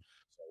time.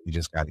 So we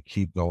just got to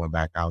keep going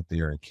back out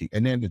there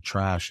and then the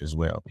trash as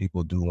well.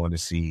 People do want to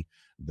see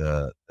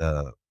the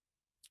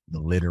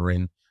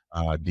littering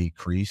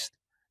decreased.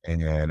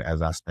 And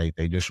as I state,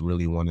 they just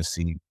really want to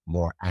see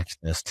more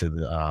access to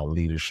the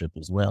leadership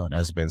as well. And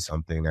that's been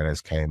something that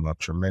has came up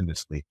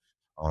tremendously.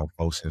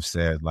 Folks have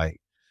said, like,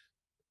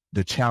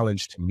 the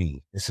challenge to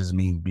me, this is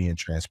me being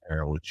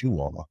transparent with you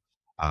all,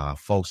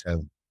 folks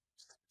have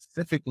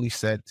specifically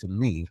said to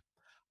me,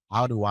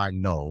 how do I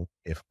know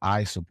if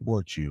I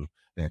support you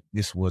that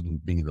this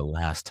wouldn't be the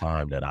last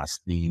time that I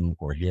see you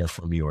or hear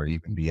from you or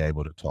even be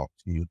able to talk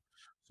to you?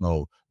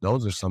 So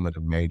those are some of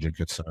the major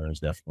concerns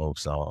that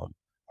folks are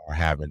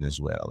having as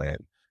well.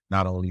 And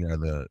not only are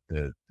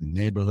the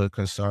neighborhood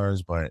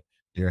concerns, but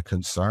they're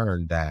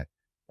concerned that,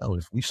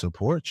 if we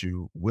support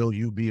you, will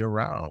you be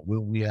around?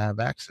 Will we have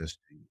access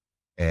to you?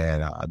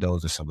 And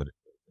those are some of the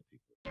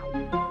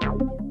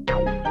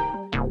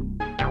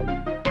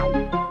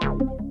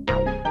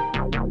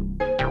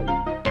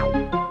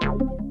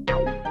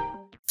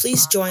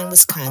Please join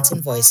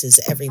Wisconsin Voices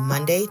every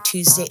Monday,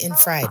 Tuesday, and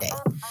Friday.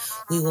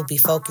 We will be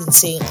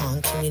focusing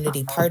on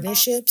community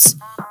partnerships,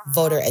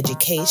 voter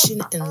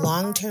education, and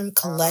long-term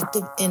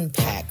collective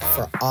impact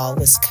for all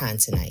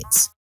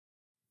Wisconsinites.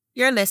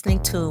 You're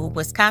listening to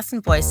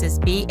Wisconsin Voices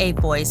Be a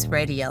Voice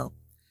Radio.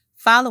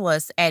 Follow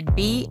us at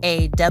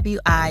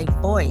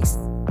BAWI Voice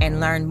and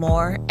learn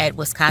more at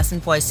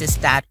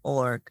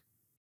wisconsinvoices.org.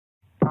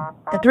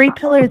 The 3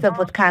 pillars of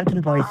Wisconsin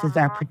Voices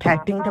are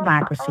protecting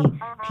democracy,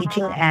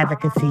 teaching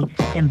advocacy,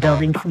 and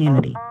building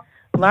community.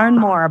 Learn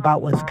more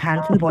about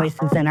Wisconsin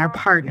Voices and our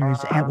partners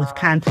at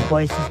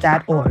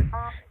wisconsinvoices.org.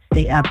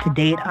 Stay up to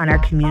date on our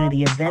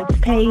community events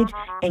page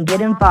and get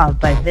involved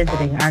by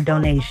visiting our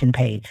donation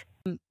page.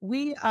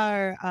 We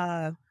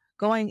are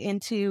going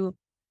into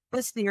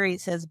this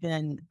series has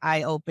been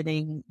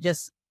eye-opening,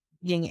 just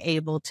being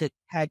able to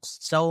catch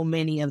so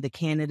many of the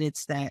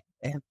candidates that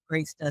have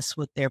graced us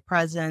with their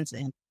presence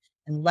and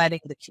letting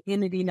the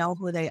community know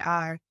who they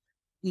are.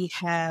 We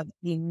have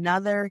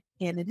another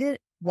candidate.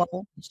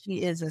 Well,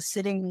 she is a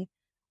sitting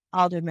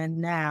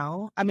alderman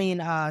now.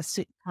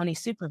 County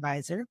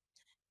supervisor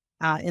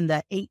in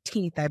the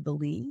 18th, I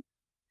believe.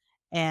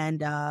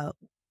 And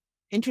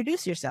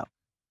introduce yourself.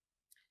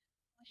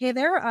 Hey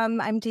there, I'm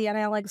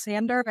Deanna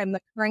Alexander. I'm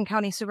the current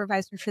county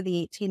supervisor for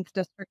the 18th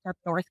district up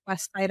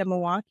northwest side of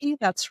Milwaukee.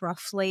 That's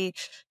roughly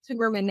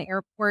Timmerman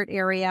Airport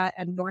area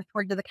and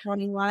northward to the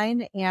county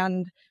line,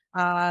 and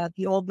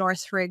the old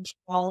Northridge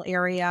Mall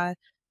area,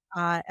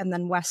 and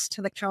then west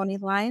to the county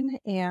line.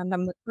 And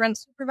I'm the current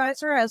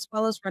supervisor as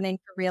well as running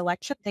for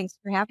re-election. Thanks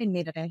for having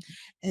me today.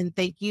 And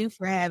thank you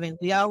for having.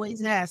 We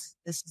always ask,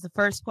 this is the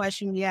first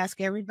question we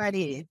ask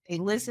everybody. If they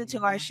listen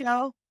to our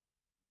show,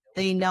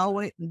 they know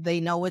it.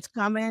 They know it's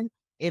coming.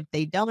 If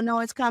they don't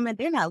know it's coming,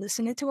 they're not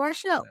listening to our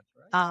show.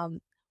 Right.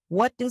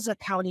 What does a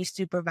county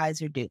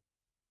supervisor do?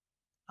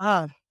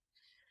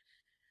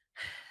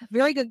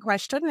 Very good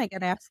question. I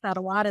get asked that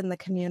a lot in the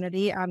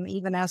community.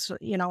 Even as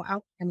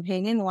out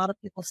campaigning, a lot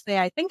of people say,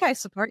 "I think I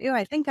support you.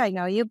 I think I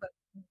know you, but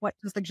what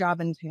does the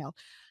job entail?"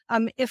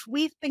 If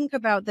we think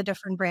about the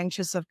different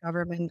branches of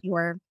government,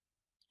 your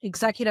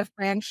executive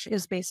branch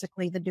is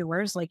basically the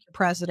doers, like your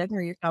president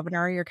or your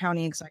governor or your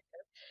county executive.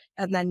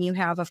 And then you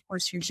have, of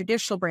course, your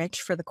judicial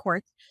branch for the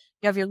courts.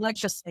 You have your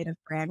legislative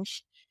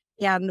branch.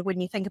 And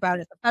when you think about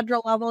it at the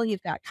federal level,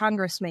 you've got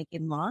Congress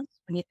making laws.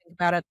 When you think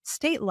about it at the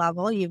state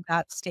level, you've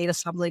got state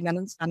assemblymen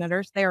and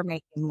senators. They're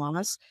making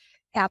laws.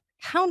 At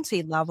the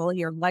county level,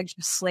 your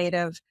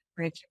legislative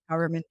branch of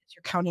government is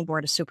your county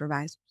board of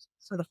supervisors.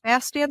 So the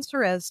fast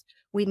answer is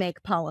we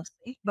make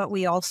policy, but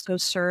we also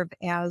serve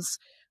as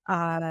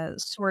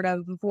sort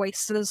of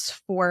voices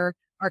for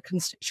our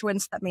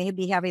constituents that may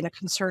be having a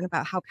concern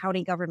about how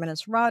county government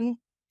is run.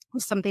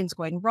 If something's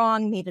going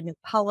wrong, need a new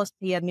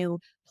policy, a new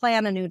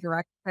plan, a new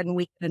direction,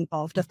 we get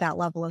involved at that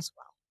level as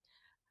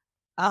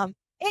well.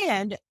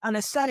 And on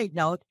a side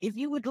note, if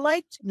you would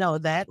like to know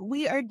that,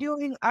 we are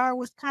doing our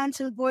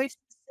Wisconsin Voice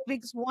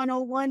Civics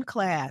 101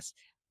 class.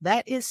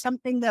 That is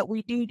something that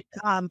we do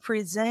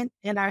present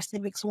in our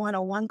Civics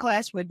 101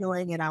 class. We're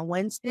doing it on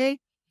Wednesday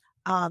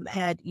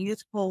at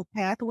Youthful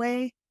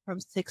Pathway from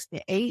 6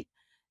 to 8.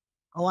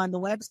 Go on the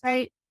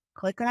website,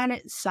 click on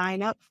it,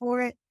 sign up for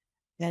it,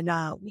 and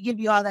we give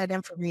you all that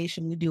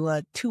information. We do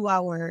a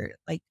 2-hour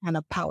kind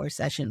of power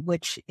session,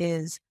 which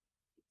is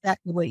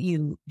exactly what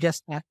you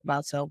just talked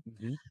about. So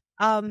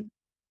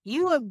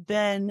you have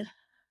been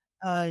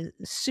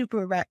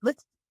super.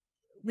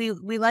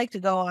 We like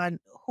to go on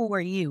who are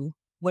you?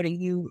 What are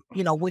you,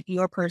 what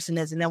your person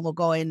is, and then we'll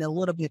go in a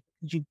little bit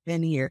because you've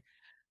been here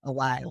a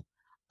while.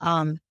 Who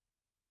are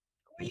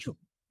you?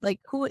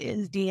 Who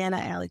is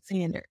Deanna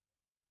Alexander?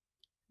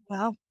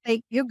 Well,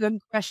 thank you. Good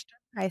question.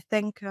 I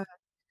think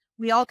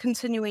we all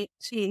continue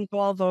to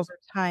evolve over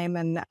time,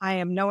 and I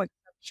am no exception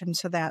reaction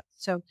to that.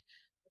 So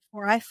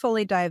before I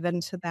fully dive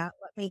into that,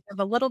 let me give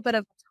a little bit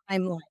of a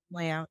timeline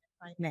layout,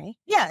 if I may.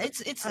 Yeah,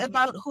 it's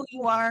about who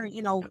you are,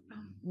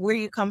 where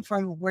you come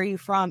from, where you're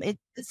from.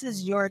 This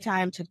is your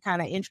time to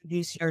kind of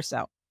introduce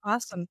yourself.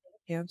 Awesome.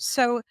 Thank you.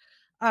 So,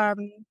 um,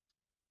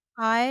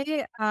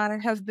 I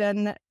have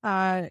been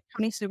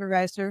county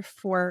supervisor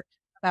for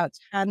about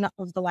 10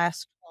 of the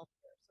last 12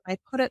 years. I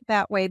put it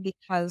that way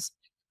because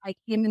I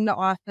came into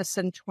office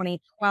in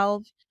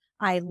 2012.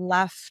 I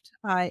left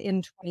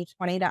in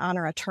 2020 to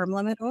honor a term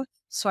limit oath.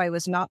 So I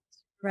was not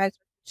supervisor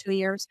for 2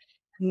 years.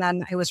 And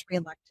then I was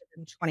reelected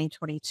in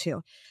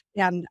 2022.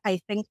 And I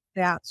think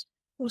that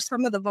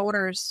some of the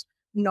voters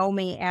know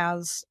me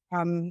as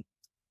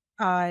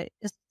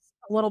is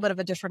a little bit of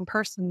a different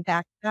person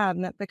back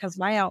then, because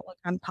my outlook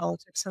on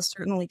politics has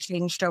certainly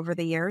changed over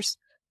the years,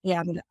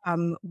 and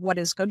what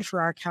is good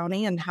for our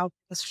county and how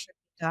this should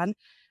be done.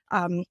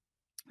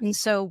 And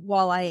so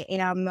while I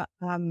am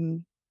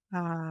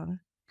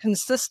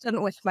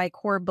consistent with my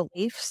core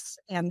beliefs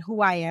and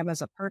who I am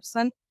as a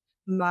person,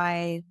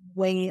 my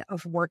way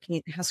of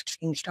working has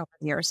changed over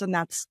the years. And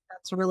that's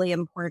really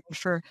important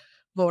for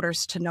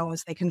voters to know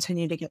as they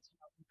continue to get to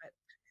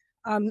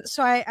know it.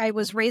 So I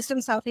was raised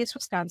in Southeast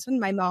Wisconsin.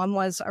 My mom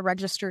was a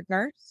registered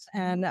nurse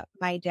and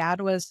my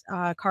dad was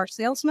a car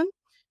salesman.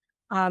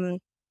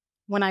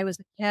 When I was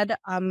a kid,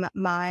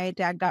 my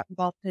dad got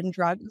involved in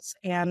drugs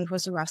and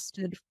was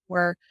arrested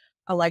for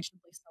allegedly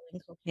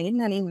selling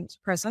cocaine, and he went to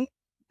prison.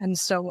 And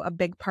so a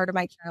big part of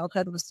my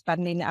childhood was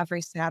spending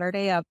every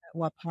Saturday up at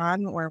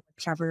Waupun or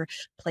whichever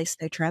place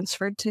they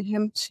transferred to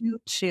him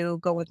to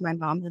go with my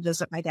mom to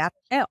visit my dad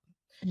in jail.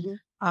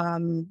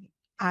 Mm-hmm.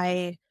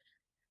 I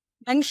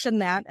mention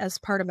that as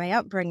part of my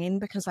upbringing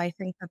because I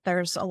think that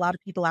there's a lot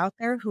of people out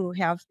there who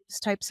have these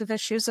types of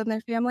issues in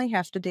their family,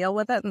 have to deal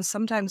with it. And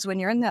sometimes when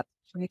you're in that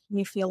situation,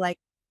 you feel like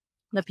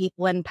the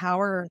people in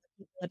power or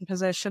the people in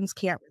positions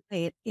can't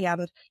relate.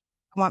 And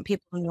I want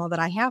people to know that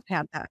I have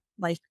had that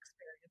life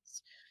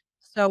experience.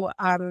 So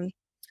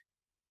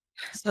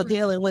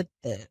dealing with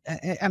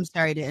I'm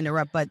sorry to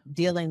interrupt, but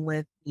dealing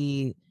with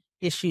the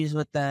issues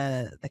with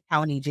the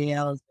county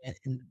jails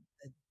and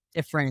the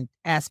different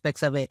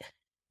aspects of it,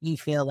 you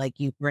feel like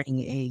you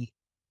bring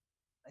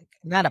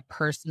not a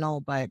personal,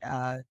 but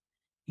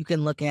you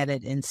can look at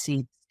it and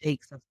see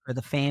stakes for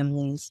the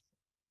families.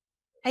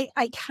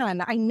 I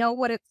can. I know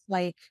what it's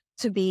like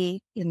to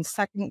be in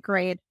second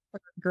grade,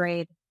 third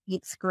grade,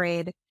 8th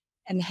grade,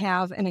 and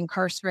have an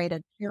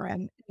incarcerated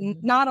parent. Mm-hmm.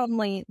 Not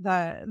only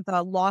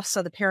the loss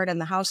of the parent in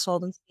the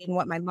household and seeing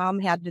what my mom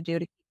had to do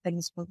to keep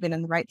things moving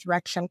in the right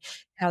direction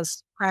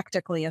as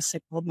practically a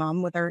single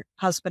mom with her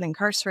husband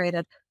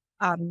incarcerated,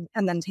 and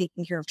then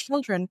taking care of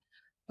children,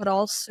 but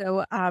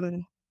also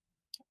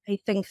I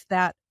think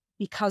that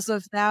because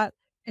of that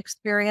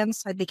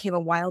experience, I became a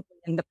wildly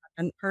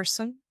independent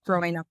person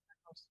growing up in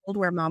a household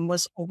where mom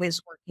was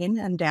always working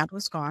and dad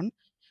was gone.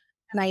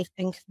 And I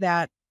think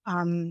that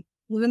even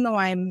though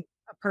I'm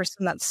a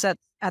person that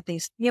sits at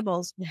these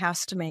tables and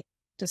has to make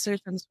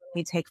decisions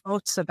when we take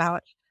votes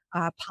about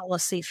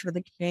policy for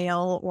the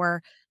jail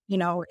or,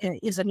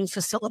 is a new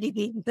facility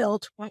being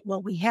built? What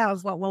will we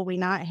have? What will we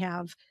not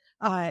have?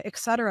 Et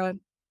cetera.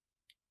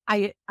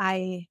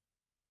 I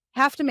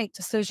have to make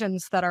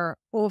decisions that are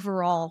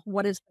overall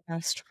what is the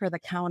best for the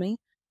county.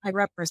 I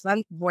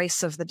represent the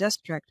voice of the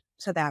district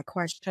to that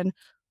question,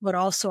 but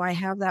also I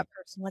have that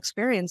personal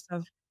experience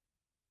of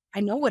I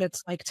know what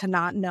it's like to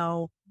not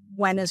know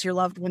when is your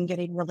loved one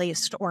getting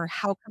released or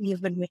how come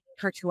you've been waiting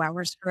for 2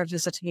 hours for a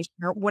visitation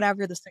or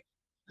whatever the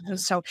situation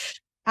is. So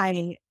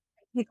I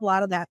take a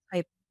lot of that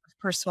type of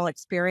personal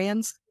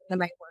experience in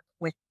my work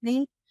with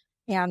me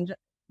and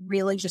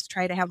really just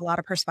try to have a lot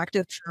of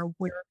perspective for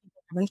where people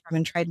are coming from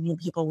and try to meet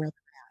people where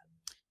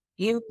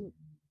they're at.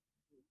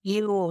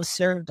 You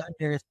served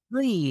under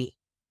 3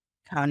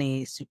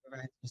 county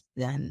supervisors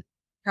then.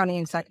 County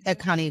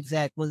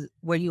exec.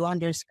 Were you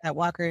under Scott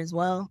Walker as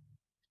well?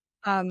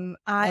 Or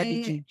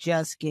did you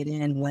just get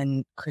in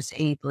when Chris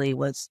Abley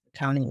was the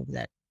county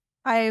exec?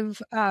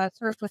 I've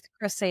served with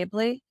Chris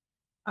Abley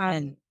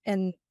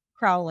and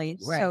Crowley.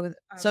 Right.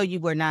 So you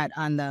were not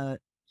on the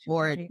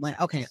board when?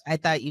 Okay, I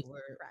thought you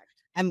were.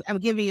 I'm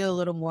giving you a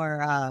little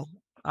more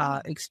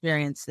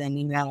experience than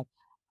you have.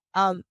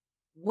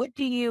 What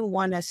do you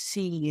want to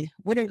see?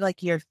 What are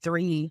like your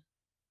 3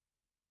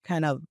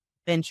 kind of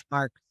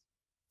benchmarks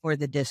for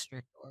the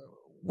district, or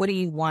what do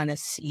you want to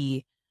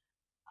see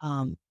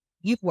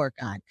you work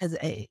on? Because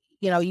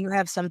you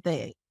have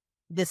something.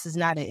 This is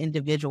not an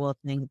individual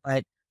thing,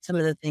 but some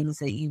of the things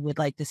that you would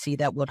like to see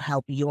that would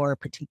help your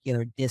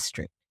particular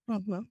district.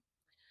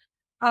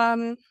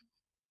 Mm-hmm.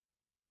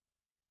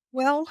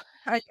 Well,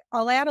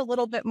 I'll add a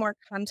little bit more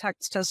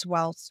context as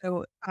well.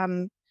 So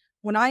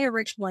when I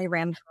originally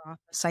ran for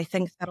office, I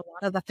think that a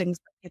lot of the things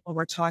that people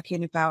were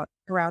talking about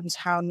around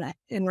town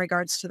in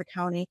regards to the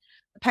county,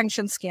 the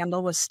pension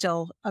scandal was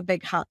still a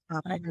big hot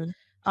topic.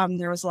 Mm-hmm.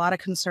 There was a lot of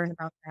concern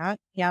about that.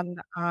 And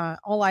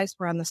all eyes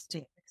were on the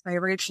state. Because I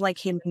originally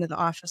came into the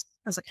office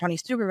as a county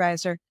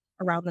supervisor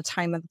around the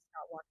time of the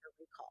Scott Walker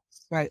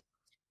recalls. Right.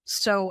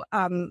 So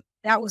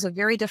that was a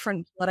very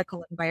different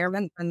political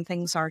environment than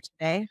things are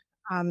today.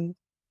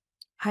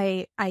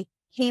 I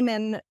came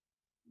in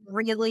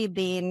really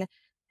being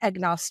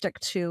agnostic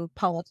to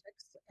politics.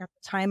 At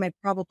the time, I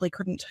probably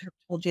couldn't have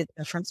told you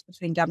the difference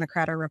between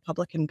Democrat or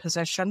Republican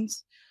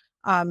positions.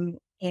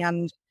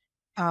 And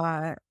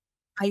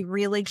I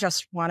really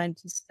just wanted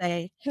to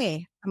say,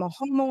 hey, I'm a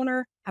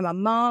homeowner, I'm a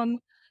mom,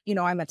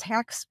 I'm a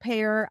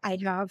taxpayer, I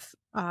have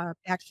a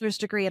bachelor's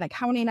degree in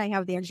accounting, I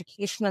have the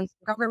education and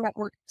government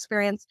work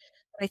experience,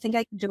 but I think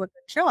I can do a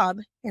good job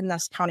in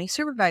this county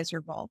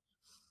supervisor role.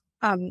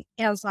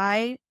 As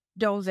I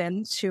dove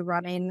into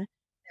running that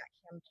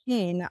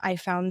campaign, I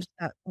found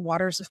that the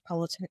waters of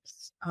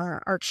politics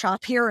are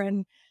choppier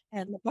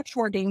and much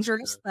more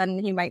dangerous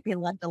than you might be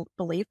led to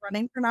believe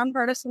running for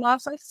nonpartisan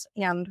office.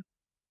 And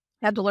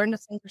had to learn to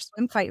sink or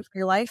swim, fight for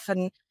your life,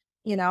 and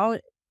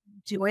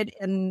do it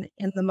in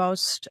the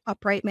most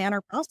upright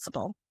manner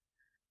possible.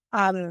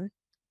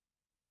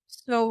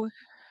 So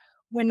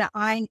when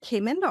I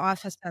came into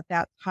office at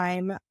that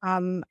time,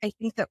 I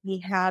think that we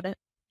had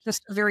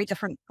just a very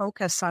different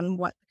focus on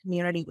what the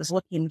community was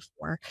looking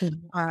for.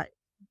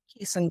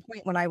 Case in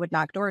point, when I would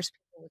knock doors,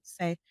 people would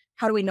say,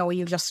 "How do we know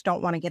you just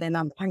don't want to get in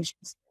on the pension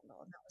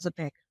scandal?" And that was a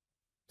big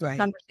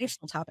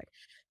conversational topic.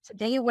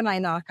 Today, when I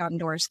knock on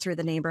doors through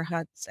the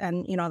neighborhoods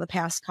and, the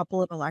past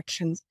couple of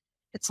elections,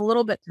 it's a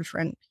little bit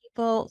different.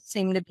 People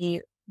seem to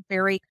be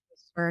very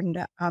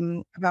concerned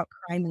about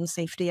crime and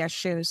safety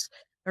issues.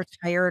 They're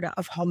tired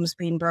of homes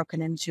being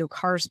broken into,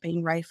 cars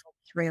being rifled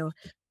through,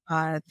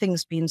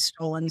 things being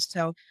stolen.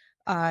 So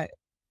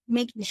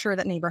making sure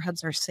that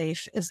neighborhoods are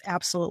safe is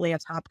absolutely a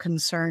top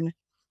concern.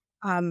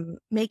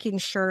 Making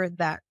sure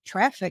that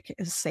traffic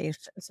is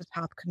safe is a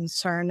top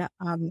concern.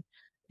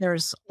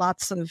 There's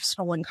lots of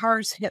stolen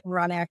cars, hit and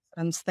run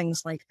accidents,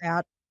 things like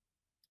that.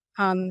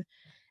 And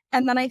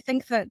then I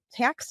think that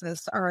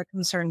taxes are a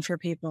concern for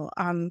people.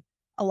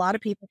 A lot of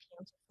people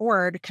can't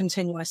afford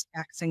continuous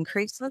tax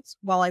increases.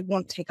 While I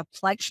won't take a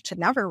pledge to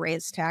never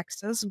raise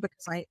taxes,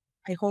 because I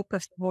hope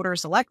if the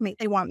voters elect me,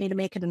 they want me to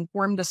make an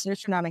informed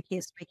decision on a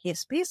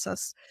case-by-case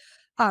basis.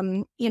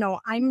 I'm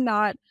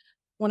not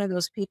one of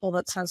those people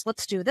that says,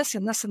 let's do this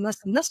and this and this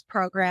and this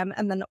program,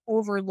 and then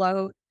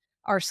overload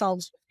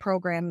ourselves with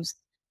programs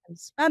and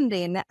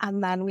spending,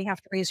 and then we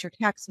have to raise your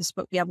taxes,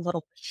 but we have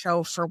little to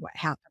show for what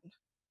happened.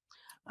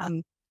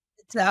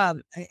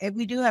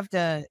 We do have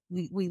to,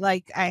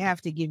 I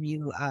have to give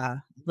you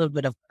a little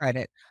bit of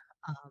credit.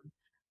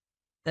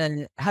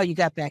 How you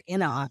got back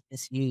in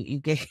office, you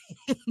get,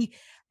 you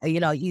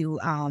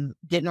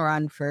didn't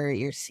run for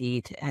your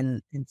seat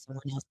and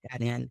someone else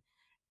got in.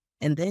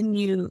 And then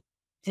you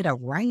did a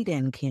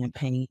write-in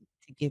campaign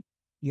to get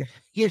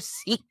your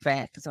seat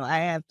back. So I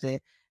have to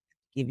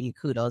give you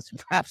kudos and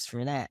props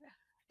for that.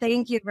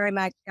 Thank you very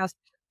much. Yes.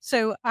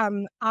 So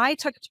I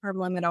took a term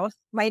limit oath.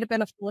 Might have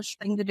been a foolish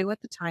thing to do at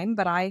the time,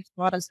 but I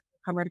thought as a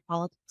newcomer to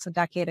politics a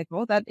decade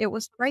ago that it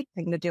was the right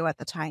thing to do at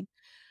the time.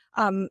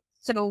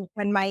 So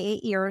when my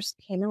 8 years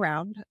came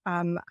around,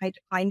 I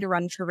declined to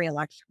run for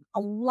re-election.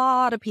 A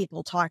lot of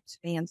people talked to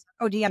me and said,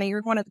 "Oh, Deanna,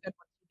 you're one of the good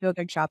ones. You do a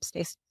good job,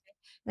 Stacey."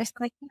 And I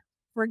said,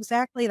 for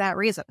exactly that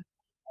reason.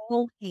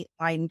 All hate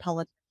lying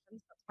politicians.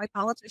 That's why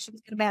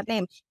politicians get a bad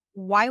name.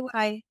 Why would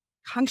I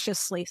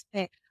consciously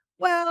say,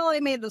 well, I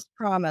made this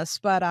promise,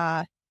 but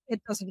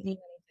it doesn't mean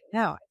anything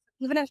now?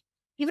 Even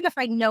if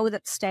I know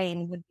that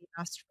staying would be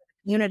best for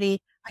the community,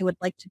 I would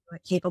like to do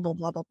it capable,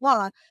 blah, blah,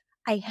 blah,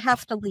 I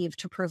have to leave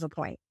to prove a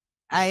point.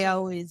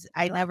 I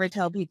never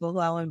tell people who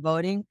I'm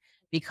voting,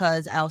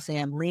 because I'll say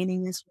I'm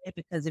leaning this way,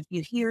 because if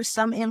you hear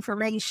some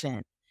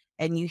information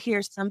and you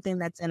hear something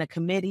that's in a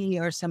committee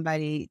or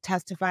somebody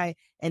testify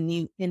and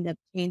you end up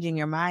changing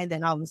your mind,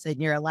 then all of a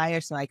sudden you're a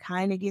liar. So I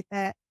kind of get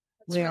that.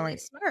 That's really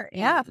smart.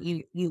 Yeah.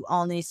 You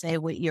only say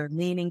what you're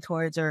leaning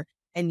towards, and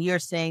you're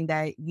saying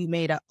that you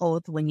made an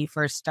oath when you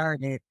first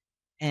started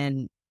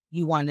and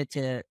you wanted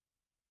to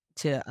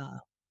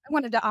I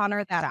wanted to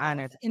honor that.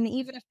 And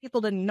even if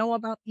people didn't know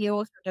about the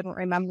oath or didn't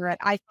remember it,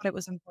 I thought it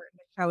was important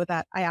to show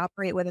that I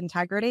operate with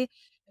integrity.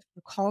 If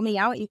you call me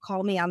out, you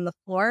call me on the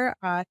floor,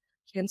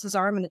 chances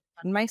are I'm going to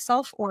defend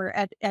myself or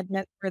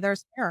admit where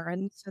there's error.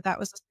 And so that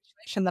was a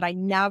situation that I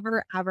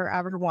never, ever,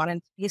 ever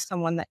wanted to be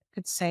someone that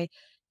could say,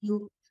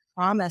 you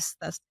promised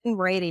this in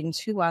writing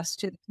to us,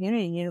 to the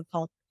community.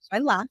 So I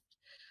left.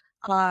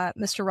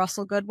 Mr.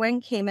 Russell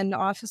Goodwin came into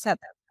office at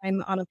that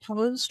time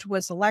unopposed,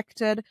 was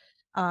elected.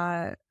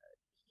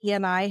 He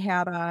and I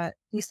had a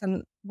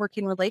decent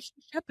working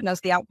relationship, and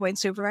as the outgoing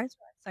supervisor,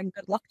 I said,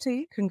 good luck to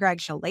you.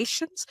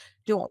 Congratulations.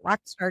 Do a rock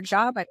star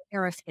job. I'm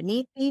here if you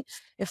need me.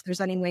 If there's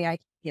any way I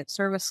can be of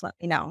service, let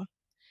me know.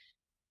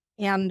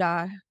 And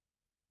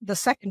the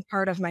second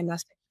part of my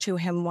message to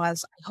him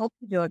was, I hope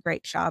you do a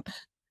great job.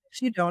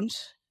 If you don't,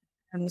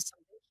 and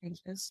something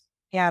changes,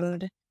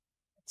 and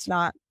it's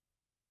not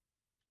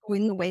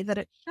going the way that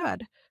it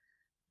should,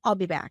 I'll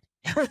be back.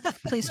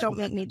 Please don't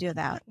make me do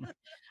that.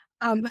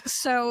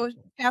 So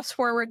fast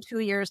forward 2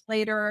 years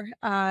later,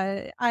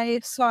 I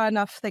saw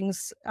enough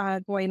things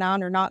going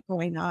on or not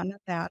going on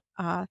that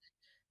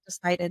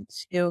decided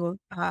to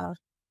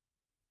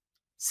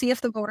see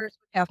if the voters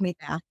would have me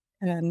back.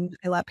 And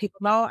I let people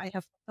know I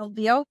have fulfilled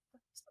the oath.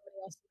 Somebody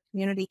else in the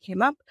community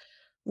came up.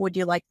 Would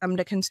you like them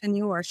to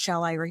continue or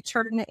shall I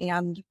return?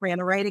 And ran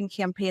a writing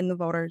campaign. The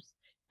voters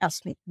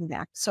asked me to come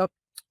back. So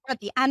we're at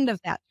the end of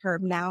that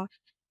term now,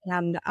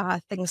 and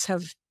things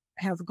have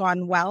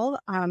gone well.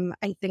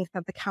 I think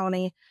that the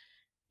county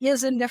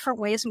is in different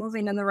ways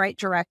moving in the right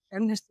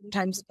direction.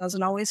 Sometimes it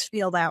doesn't always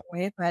feel that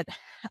way, but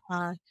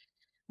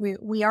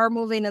we are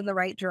moving in the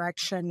right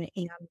direction,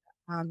 and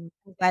I'm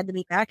glad to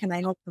be back, and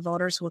I hope the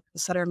voters will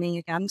consider me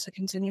again to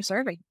continue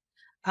serving.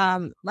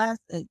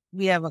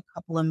 We have a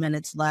couple of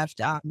minutes left.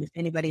 If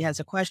anybody has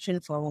a question,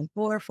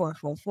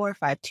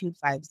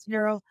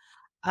 414-444-5250.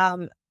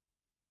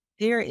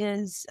 There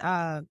is,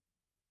 I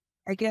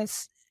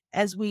guess,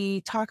 as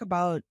we talk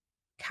about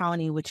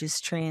county, which is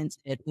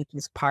transit, which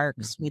is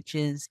parks, which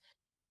is,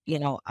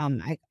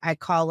 I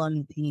call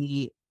them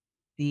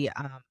the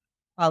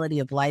quality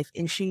of life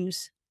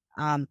issues.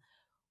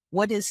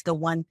 What is the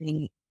one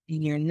thing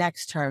in your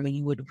next term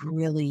you would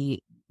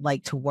really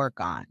like to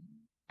work on?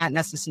 Not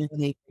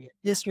necessarily for your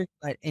district,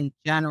 but in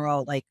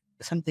general, like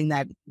something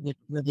that you would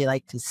really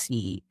like to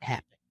see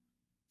happen.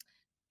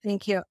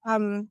 Thank you.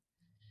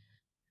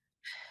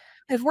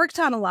 I've worked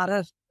on a lot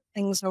of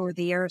things over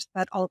the years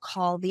that I'll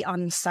call the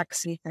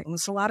unsexy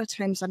things. A lot of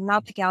times I'm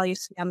not the gal you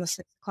see on the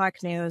 6 o'clock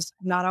news.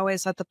 I'm not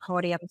always at the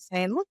podium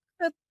saying, look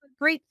at the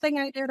great thing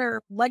I did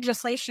or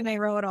legislation I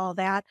wrote, all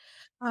that.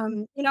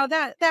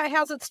 That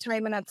has its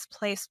time and its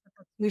place, but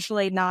that's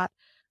usually not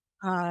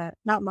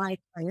my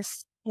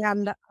place.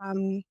 And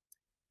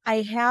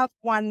I have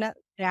one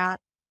that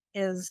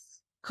is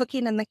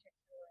cooking in the kitchen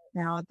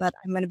right now that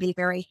I'm going to be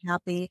very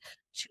happy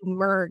to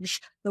merge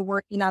the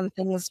working on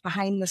things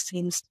behind the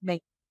scenes to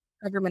make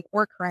government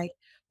work right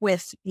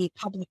with the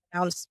public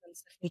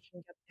announcements if we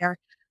can get there.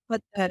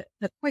 But the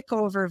quick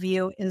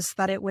overview is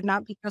that it would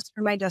not be just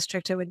for my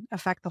district, it would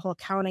affect the whole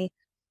county.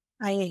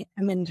 I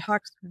am in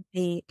talks with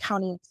the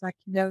county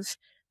executive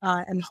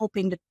and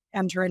hoping to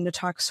enter into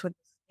talks with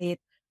the state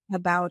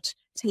about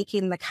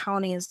taking the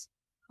county's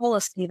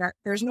policy that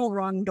there's no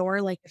wrong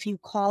door. Like if you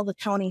call the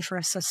county for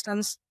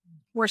assistance,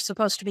 we're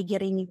supposed to be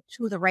getting you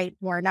to the right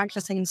door, not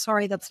just saying,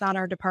 sorry, that's not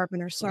our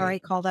department, or sorry,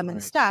 call them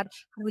instead.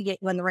 How do we get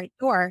you in the right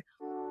door?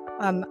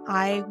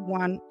 I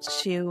want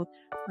to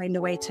find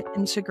a way to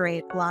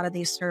integrate a lot of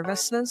these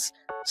services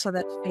so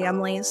that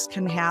families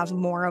can have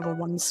more of a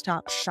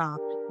one-stop shop,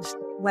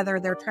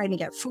 whether they're trying to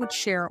get food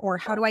share, or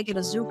how do I get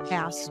a zoo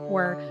pass,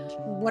 or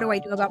what do I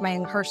do about my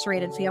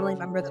incarcerated family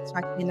member that's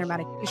not getting their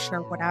medication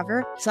or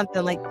whatever.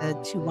 Something like the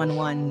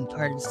 211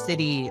 or the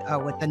city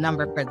with the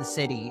number for the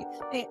city.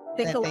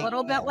 Think a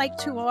little bit like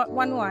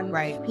 211.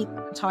 Right. People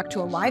can talk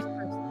to a live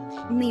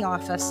person in the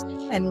office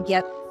and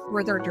get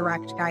further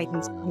direct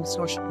guidance from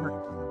social work.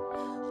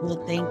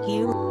 Well, thank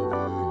you.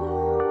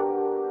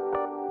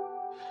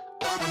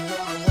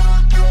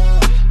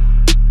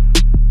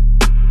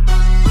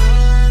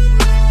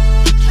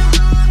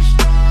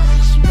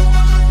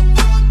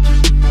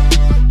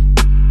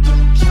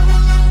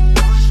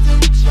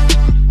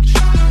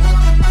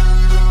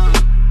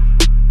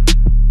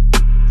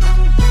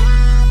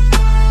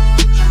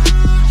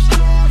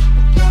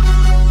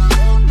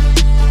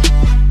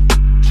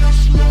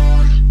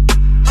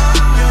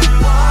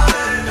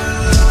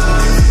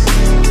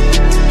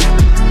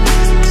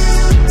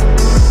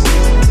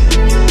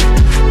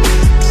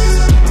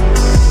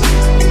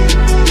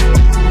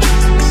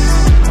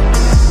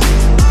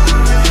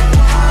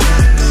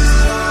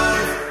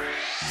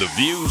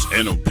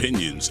 And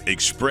opinions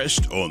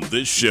expressed on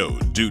this show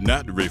do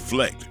not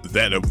reflect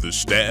that of the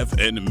staff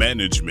and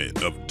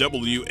management of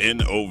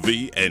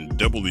WNOV and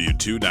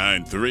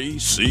W293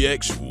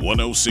 CX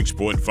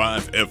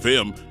 106.5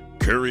 FM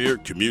Courier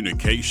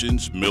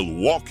Communications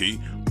Milwaukee,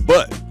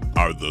 but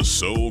are the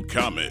sole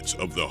comments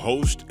of the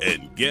host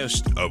and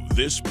guest of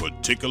this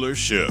particular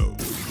show.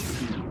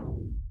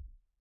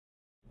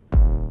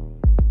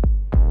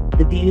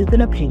 The views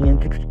and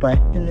opinions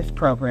expressed in this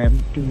program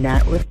do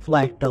not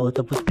reflect those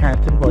of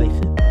Wisconsin Voices.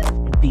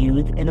 The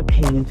views and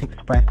opinions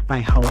expressed by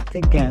hosts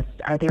and guests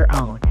are their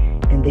own,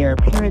 and their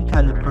appearance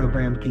on the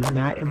program do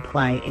not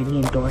imply any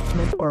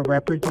endorsement or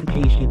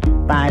representation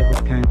by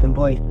Wisconsin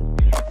Voices.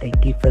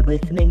 Thank you for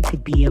listening to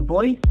Be a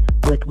Voice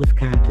with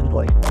Wisconsin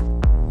Voices.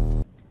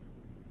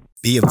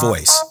 Be a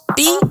voice.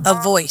 Be a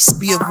voice.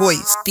 Be a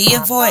voice. Be a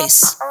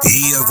voice.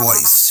 Be a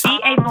voice. Be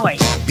a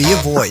voice. Be a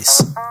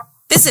voice.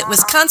 Visit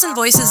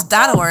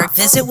WisconsinVoices.org.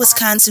 Visit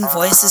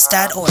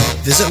WisconsinVoices.org.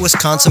 Visit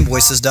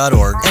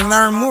WisconsinVoices.org and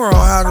learn more on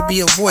how to be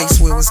a voice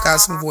with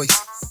Wisconsin Voice.